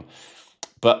biggest one.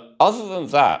 But other than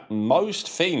that, most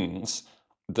things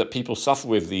that people suffer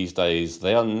with these days,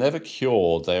 they are never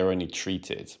cured, they are only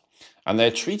treated. And they're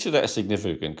treated at a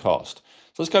significant cost.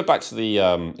 So let's go back to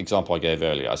the example I gave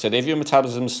earlier. I said if your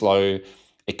metabolism's slow,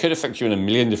 it could affect you in a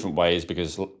million different ways,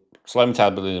 because slow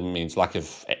metabolism means lack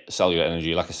of cellular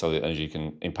energy. Lack of cellular energy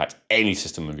can impact any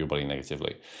system of your body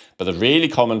negatively. But the really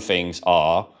common things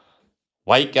are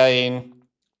weight gain,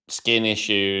 skin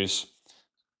issues,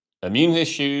 immune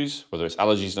issues, whether it's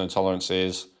allergies and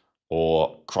intolerances,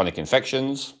 or chronic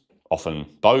infections, often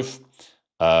both,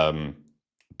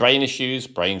 brain issues,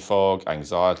 brain fog,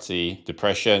 anxiety,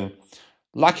 depression,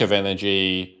 lack of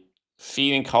energy,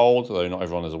 feeling cold, though not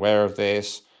everyone is aware of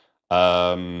this,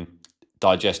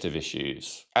 digestive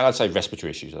issues, and I'd say respiratory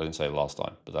issues. I didn't say it last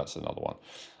time, but that's another one.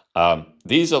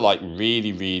 These are like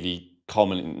really, really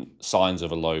common signs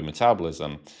of a low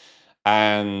metabolism.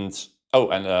 And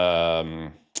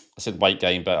I said weight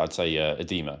gain, but I'd say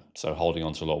edema, so holding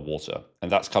on to a lot of water.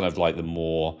 And that's kind of like the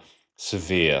more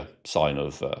severe sign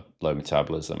of low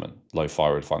metabolism and low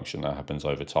thyroid function that happens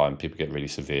over time. People get really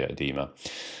severe edema.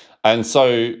 And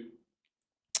so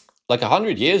like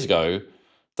 100 years ago,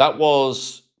 that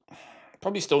was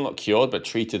probably still not cured, but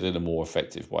treated in a more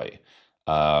effective way.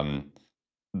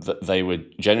 They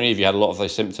would generally, if you had a lot of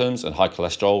those symptoms and high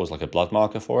cholesterol was like a blood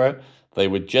marker for it, they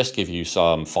would just give you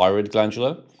some thyroid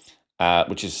glandular,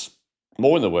 which is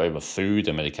more in the way of a food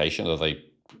and medication, although they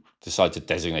decided to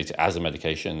designate it as a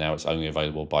medication. Now it's only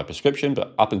available by prescription,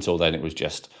 but up until then it was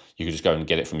just, you could just go and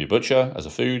get it from your butcher as a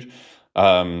food.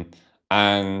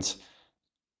 And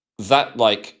that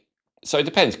like, so it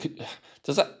depends.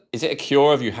 Is it a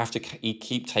cure if you have to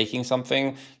keep taking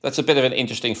something? That's a bit of an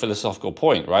interesting philosophical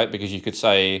point, right? Because you could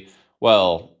say,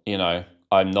 well,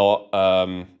 I'm not,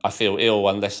 I feel ill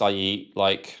unless I eat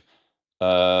like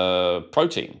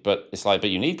protein, but it's like, but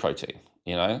you need protein,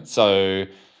 So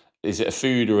is it a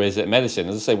food or is it medicine?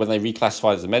 As I say, when they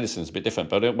reclassify it as a medicine, it's a bit different.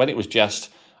 But when it was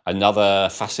just another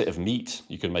facet of meat,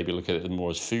 you can maybe look at it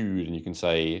more as food, and you can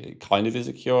say it kind of is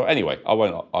a cure. Anyway, I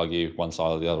won't argue one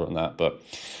side or the other on that, but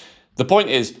the point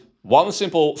is, one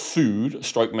simple food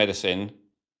stroke medicine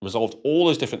resolved all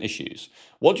those different issues.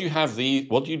 What do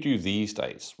you do these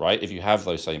days, right? If you have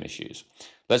those same issues,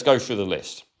 let's go through the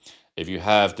list. If you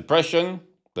have depression,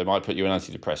 they might put you on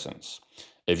antidepressants.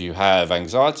 If you have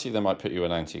anxiety, they might put you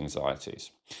on anti-anxieties.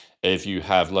 If you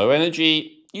have low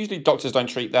energy, usually doctors don't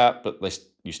treat that, but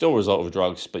you still result with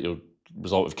drugs, but you'll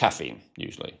result with caffeine,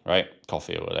 usually, right?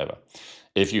 Coffee or whatever.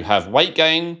 If you have weight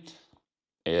gain,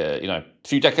 a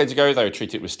few decades ago, they would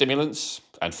treat it with stimulants,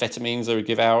 amphetamines they would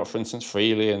give out, for instance,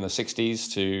 freely in the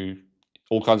 60s to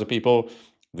all kinds of people.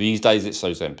 These days, it's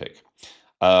Ozempic.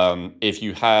 If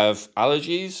you have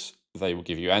allergies, they will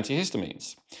give you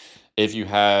antihistamines. If you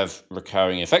have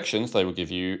recurring infections, they will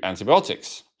give you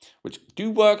antibiotics, which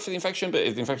do work for the infection, but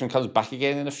if the infection comes back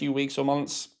again in a few weeks or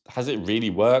months, has it really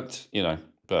worked?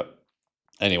 But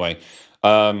anyway,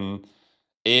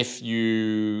 if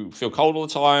you feel cold all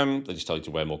the time, they just tell you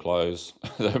to wear more clothes.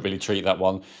 They don't really treat that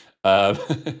one.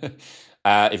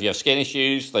 If you have skin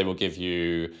issues, they will give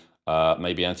you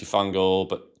maybe antifungal,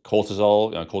 but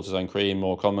cortisol, cortisone cream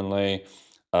more commonly.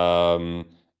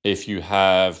 If you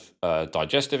have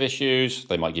digestive issues,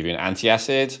 they might give you an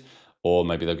antacid, or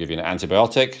maybe they'll give you an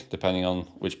antibiotic, depending on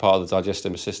which part of the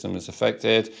digestive system is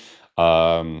affected.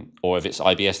 Or if it's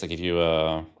IBS, they give you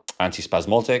an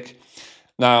antispasmodic.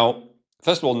 Now,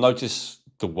 first of all, notice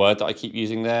the word that I keep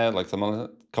using there, like the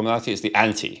commonality, is the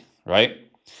anti, right?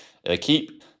 They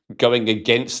keep going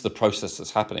against the process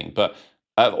that's happening. But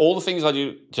all the things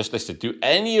I just listed, do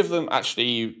any of them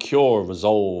actually cure or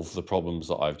resolve the problems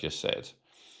that I've just said?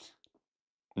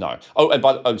 No. Oh,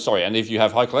 I'm sorry. And if you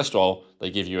have high cholesterol,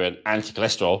 they give you an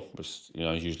anti-cholesterol, which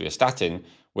is usually a statin,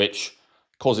 which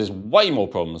causes way more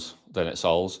problems than it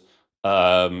solves,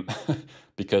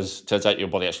 because it turns out your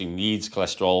body actually needs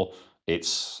cholesterol.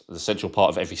 It's the essential part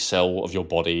of every cell of your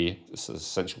body. It's an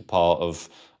essential part of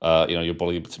your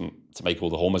body to make all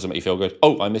the hormones that make you feel good.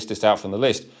 Oh, I missed this out from the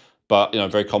list, but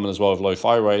very common as well with low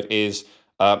thyroid is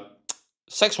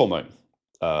sex hormone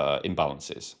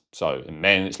imbalances. So in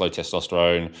men, it's low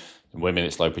testosterone. In women,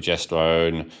 it's low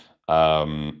progesterone.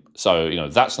 So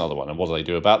that's another one. And what do they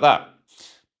do about that?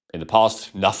 In the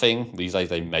past, nothing. These days,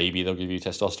 they'll give you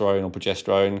testosterone or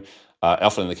progesterone.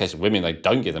 Often in the case of women, they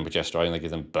don't give them progesterone. They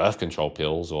give them birth control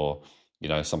pills or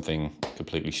something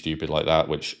completely stupid like that,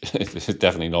 which is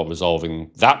definitely not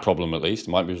resolving that problem. At least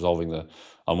it might be resolving the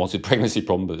unwanted pregnancy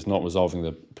problem, but it's not resolving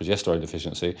the progesterone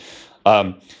deficiency.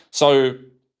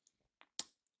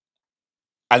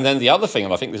 And then the other thing,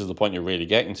 and I think this is the point you're really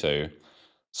getting to.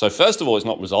 So first of all, it's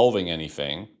not resolving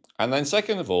anything. And then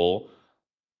second of all,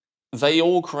 they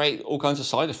all create all kinds of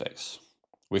side effects.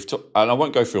 And I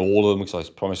won't go through all of them because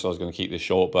I promised I was going to keep this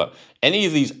short, but any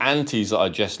of these antis that I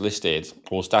just listed,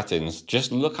 or statins,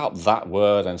 just look up that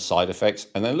word and side effects,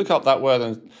 and then look up that word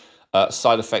and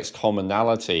side effects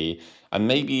commonality, and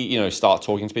maybe, start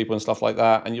talking to people and stuff like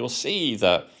that, and you'll see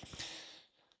that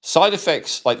side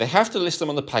effects, like they have to list them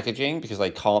on the packaging because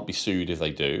they can't be sued if they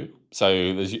do.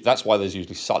 So that's why there's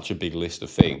usually such a big list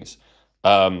of things.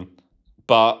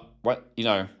 But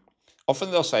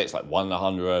often they'll say it's like 1 in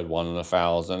 100, 1 in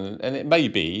 1,000, and it may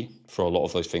be for a lot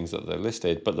of those things that they're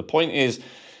listed. But the point is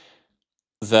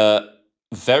that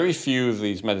very few of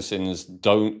these medicines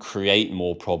don't create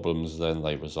more problems than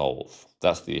they resolve.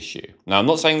 That's the issue. Now, I'm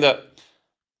not saying that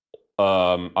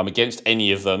I'm against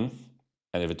any of them.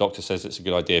 And if a doctor says it's a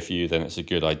good idea for you, then it's a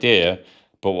good idea.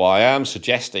 But what I am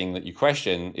suggesting that you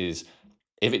question is,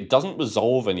 if it doesn't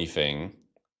resolve anything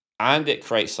and it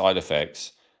creates side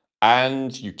effects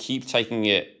and you keep taking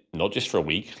it, not just for a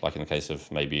week, like in the case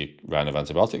of maybe a round of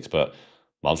antibiotics, but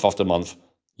month after month,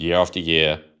 year after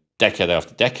year, decade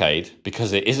after decade,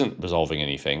 because it isn't resolving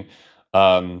anything,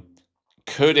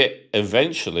 could it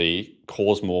eventually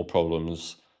cause more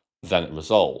problems than it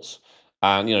resolves?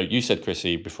 And you said,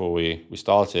 Chrissy, before we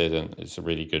started, and it's a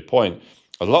really good point.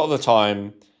 A lot of the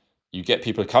time, you get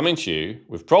people coming to you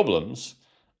with problems,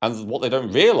 and what they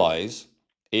don't realize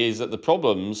is that the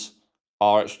problems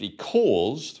are actually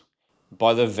caused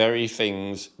by the very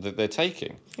things that they're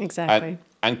taking. Exactly.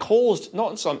 And caused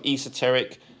not in some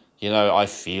esoteric, I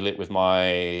feel it with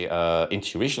my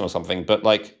intuition or something, but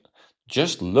like,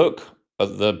 just look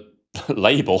at the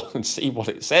label and see what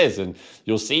it says, and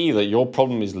you'll see that your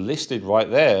problem is listed right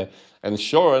there. And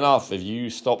sure enough, if you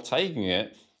stop taking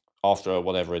it after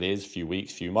whatever it is, few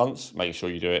weeks, few months, make sure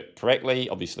you do it correctly.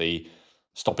 Obviously,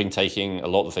 stopping taking a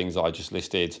lot of the things that I just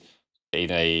listed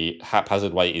in a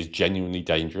haphazard way is genuinely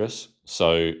dangerous.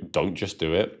 So don't just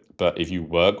do it. But if you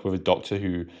work with a doctor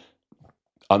who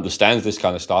understands this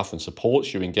kind of stuff and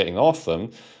supports you in getting off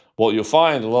them, what you'll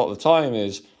find a lot of the time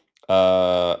is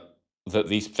that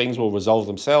these things will resolve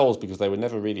themselves because they were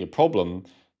never really a problem.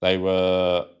 They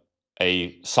were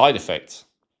a side effect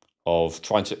of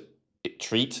trying to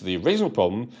treat the original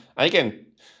problem. And again,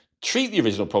 treat the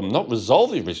original problem, not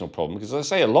resolve the original problem, because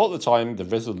as I say, a lot of the time, the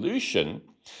resolution,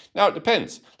 now it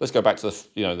depends. Let's go back to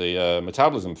the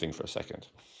metabolism thing for a second.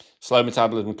 Slow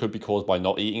metabolism could be caused by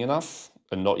not eating enough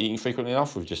and not eating frequently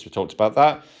enough. We've just talked about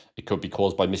that. It could be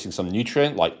caused by missing some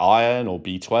nutrient like iron or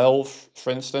B12,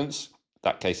 for instance. In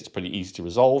that case, it's pretty easy to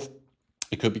resolve.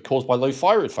 It could be caused by low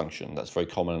thyroid function. That's very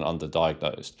common and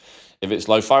underdiagnosed. If it's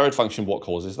low thyroid function, what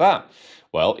causes that?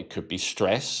 Well, it could be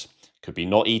stress, could be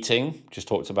not eating, just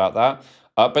talked about that,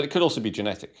 but it could also be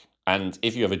genetic. And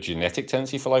if you have a genetic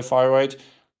tendency for low thyroid,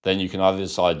 then you can either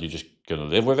decide you're just going to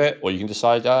live with it, or you can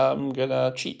decide I'm going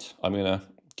to cheat. I'm going to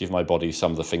give my body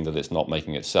some of the thing that it's not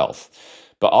making itself.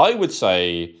 But I would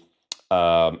say,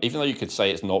 even though you could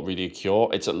say it's not really a cure,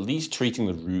 it's at least treating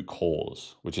the root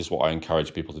cause, which is what I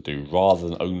encourage people to do, rather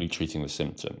than only treating the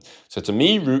symptom. So to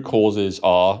me, root causes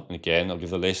are, and again, I'll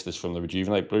give the list, this from the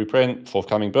Rejuvenate Blueprint,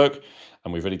 forthcoming book,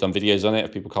 and we've already done videos on it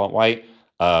if people can't wait.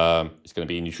 It's going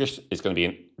to be nutrition. It's going to be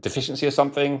a deficiency of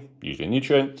something, usually a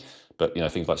nutrient, but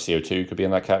things like CO2 could be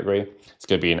in that category. It's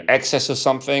going to be an excess of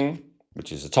something,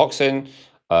 which is a toxin.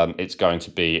 It's going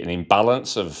to be an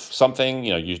imbalance of something,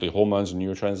 usually hormones and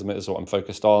neurotransmitters is what I'm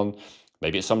focused on.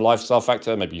 Maybe it's some lifestyle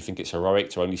factor. Maybe you think it's heroic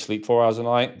to only sleep 4 hours a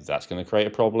night. That's going to create a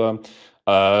problem.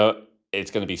 It's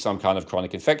going to be some kind of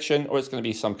chronic infection, or it's going to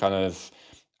be some kind of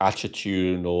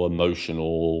attitudinal,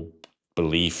 emotional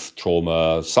belief,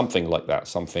 trauma, something like that,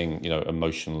 something,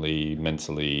 emotionally,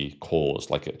 mentally caused.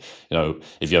 Like,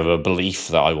 if you have a belief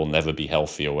that I will never be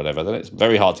healthy or whatever, then it's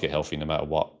very hard to get healthy no matter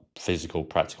what physical,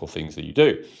 practical things that you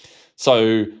do.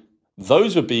 So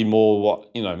those would be more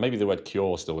what, maybe the word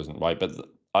cure still isn't right, but,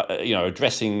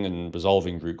 addressing and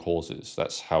resolving root causes.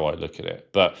 That's how I look at it.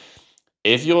 But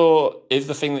if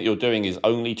the thing that you're doing is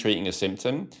only treating a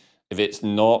symptom, if it's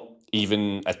not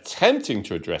even attempting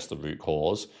to address the root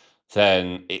cause,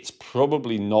 then it's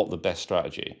probably not the best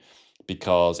strategy,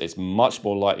 because it's much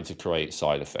more likely to create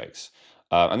side effects.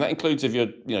 And that includes if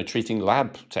you're treating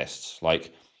lab tests.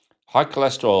 Like, high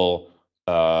cholesterol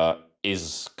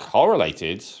is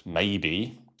correlated,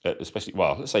 maybe, especially,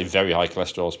 well, let's say very high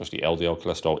cholesterol, especially LDL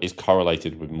cholesterol, is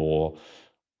correlated with more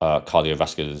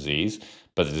cardiovascular disease.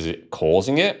 But is it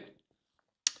causing it?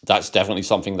 That's definitely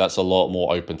something that's a lot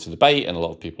more open to debate, and a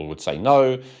lot of people would say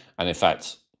no. And in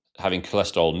fact, having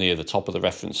cholesterol near the top of the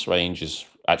reference range is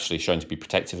actually shown to be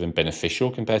protective and beneficial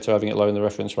compared to having it low in the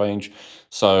reference range.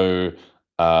 So,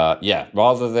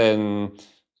 rather than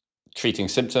treating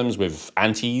symptoms with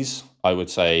antis, I would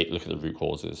say look at the root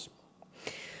causes.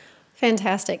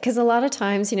 Fantastic. Because a lot of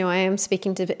times, I am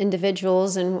speaking to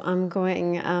individuals and I'm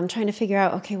trying to figure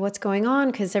out, okay, what's going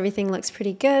on? Because everything looks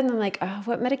pretty good. And I'm like, oh,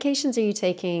 what medications are you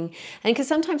taking? And because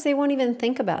sometimes they won't even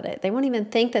think about it. They won't even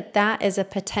think that that is a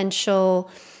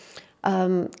potential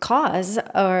cause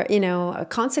or, a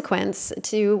consequence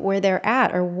to where they're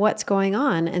at or what's going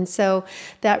on. And so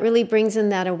that really brings in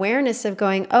that awareness of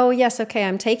going, oh, yes, okay,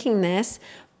 I'm taking this,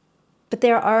 but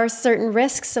there are certain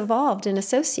risks involved and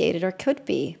associated, or could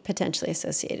be potentially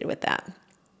associated with that.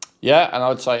 Yeah, and I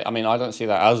would say, I mean, I don't see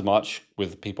that as much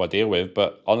with the people I deal with,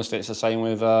 but honestly, it's the same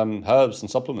with herbs and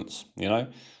supplements.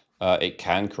 It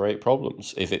can create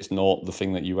problems if it's not the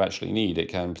thing that you actually need. It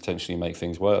can potentially make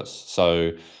things worse.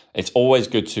 So it's always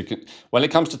good to, when it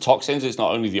comes to toxins, it's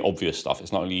not only the obvious stuff.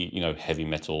 It's not only heavy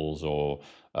metals or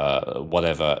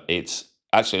whatever. It's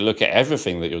actually look at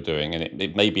everything that you're doing, and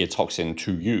it may be a toxin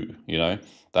to you.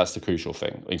 That's the crucial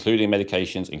thing, including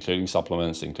medications, including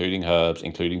supplements, including herbs,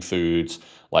 including foods,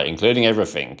 like including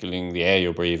everything, including the air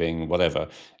you're breathing, whatever.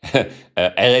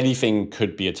 Anything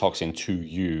could be a toxin to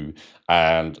you,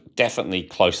 and definitely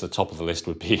close to the top of the list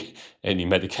would be any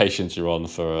medications you're on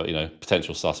for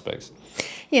potential suspects.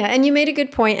 Yeah, and you made a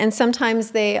good point, and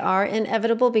sometimes they are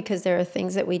inevitable because there are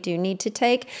things that we do need to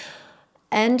take.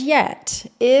 And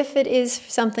yet, if it is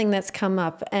something that's come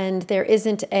up and there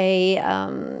isn't a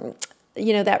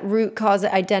that root cause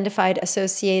identified,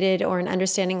 associated, or an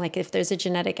understanding, like if there's a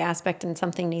genetic aspect and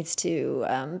something needs to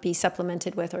be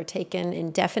supplemented with or taken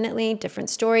indefinitely, different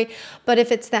story. But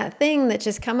if it's that thing that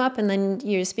just come up and then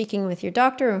you're speaking with your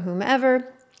doctor or whomever,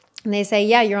 and they say,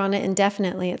 yeah, you're on it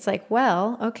indefinitely. It's like,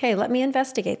 well, okay, let me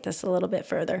investigate this a little bit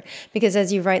further. Because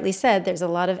as you rightly said, there's a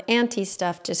lot of anti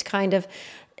stuff, just kind of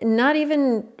not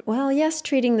even, well, yes,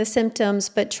 treating the symptoms,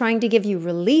 but trying to give you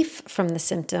relief from the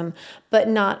symptom, but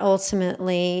not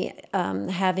ultimately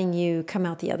having you come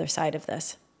out the other side of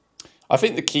this. I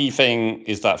think the key thing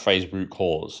is that phrase root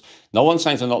cause. No one's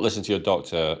saying to not listen to your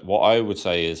doctor. What I would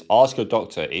say is ask your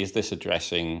doctor, is this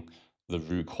addressing the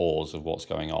root cause of what's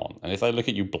going on? And if they look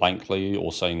at you blankly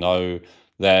or say no,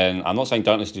 then I'm not saying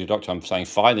don't listen to your doctor. I'm saying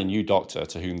find a new doctor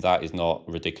to whom that is not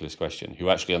a ridiculous question, who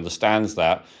actually understands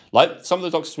that. Like some of the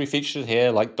doctors we featured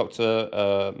here, like Dr.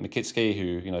 Mikitsky,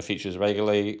 who features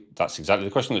regularly. That's exactly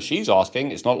the question that she's asking.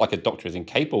 It's not like a doctor is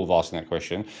incapable of asking that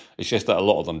question. It's just that a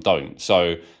lot of them don't.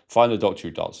 So find a doctor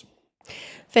who does.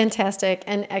 Fantastic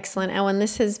and excellent, Elwin.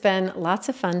 This has been lots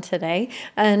of fun today,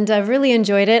 and I've really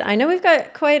enjoyed it. I know we've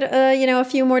got quite a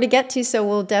few more to get to, so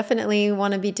we'll definitely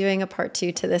want to be doing a part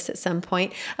 2 to this at some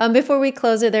point. Before we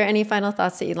close, are there any final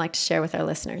thoughts that you'd like to share with our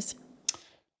listeners?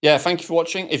 Yeah, thank you for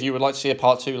watching. If you would like to see a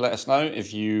part 2, let us know.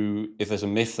 If there's a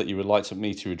myth that you would like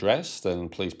me to address, then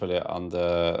please put it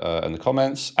under in the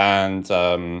comments. And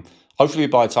hopefully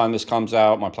by the time this comes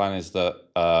out, my plan is that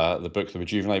the book, The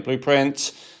Rejuvenate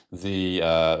Blueprint,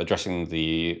 addressing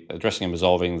and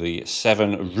resolving the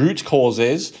 7 root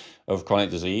causes of chronic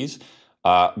disease.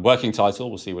 Working title,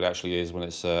 we'll see what it actually is when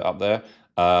it's up there.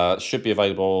 Should be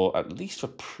available at least for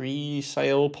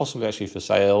pre-sale, possibly actually for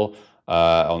sale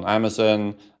on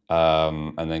Amazon.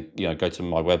 And then go to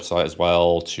my website as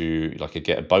well to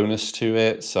get a bonus to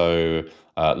it. So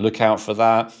look out for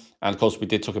that. And of course, we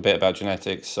did talk a bit about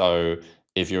genetics. So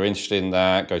if you're interested in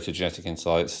that, go to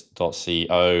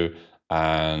geneticinsights.co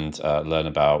and learn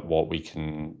about what we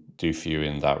can do for you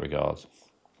in that regard.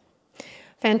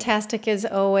 Fantastic as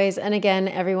always. And again,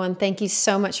 everyone, thank you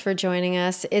so much for joining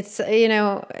us. It's,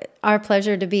 our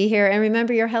pleasure to be here. And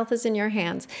remember, your health is in your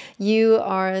hands. You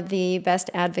are the best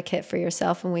advocate for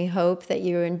yourself. And we hope that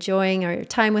you're enjoying your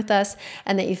time with us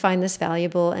and that you find this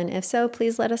valuable. And if so,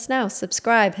 please let us know.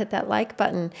 Subscribe, hit that like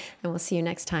button, and we'll see you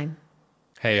next time.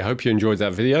 Hey, I hope you enjoyed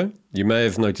that video. You may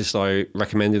have noticed I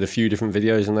recommended a few different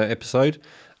videos in that episode.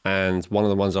 And one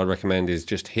of the ones I recommend is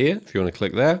just here, if you want to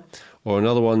click there. Or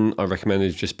another one I recommend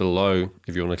is just below,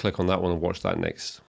 if you want to click on that one and watch that next.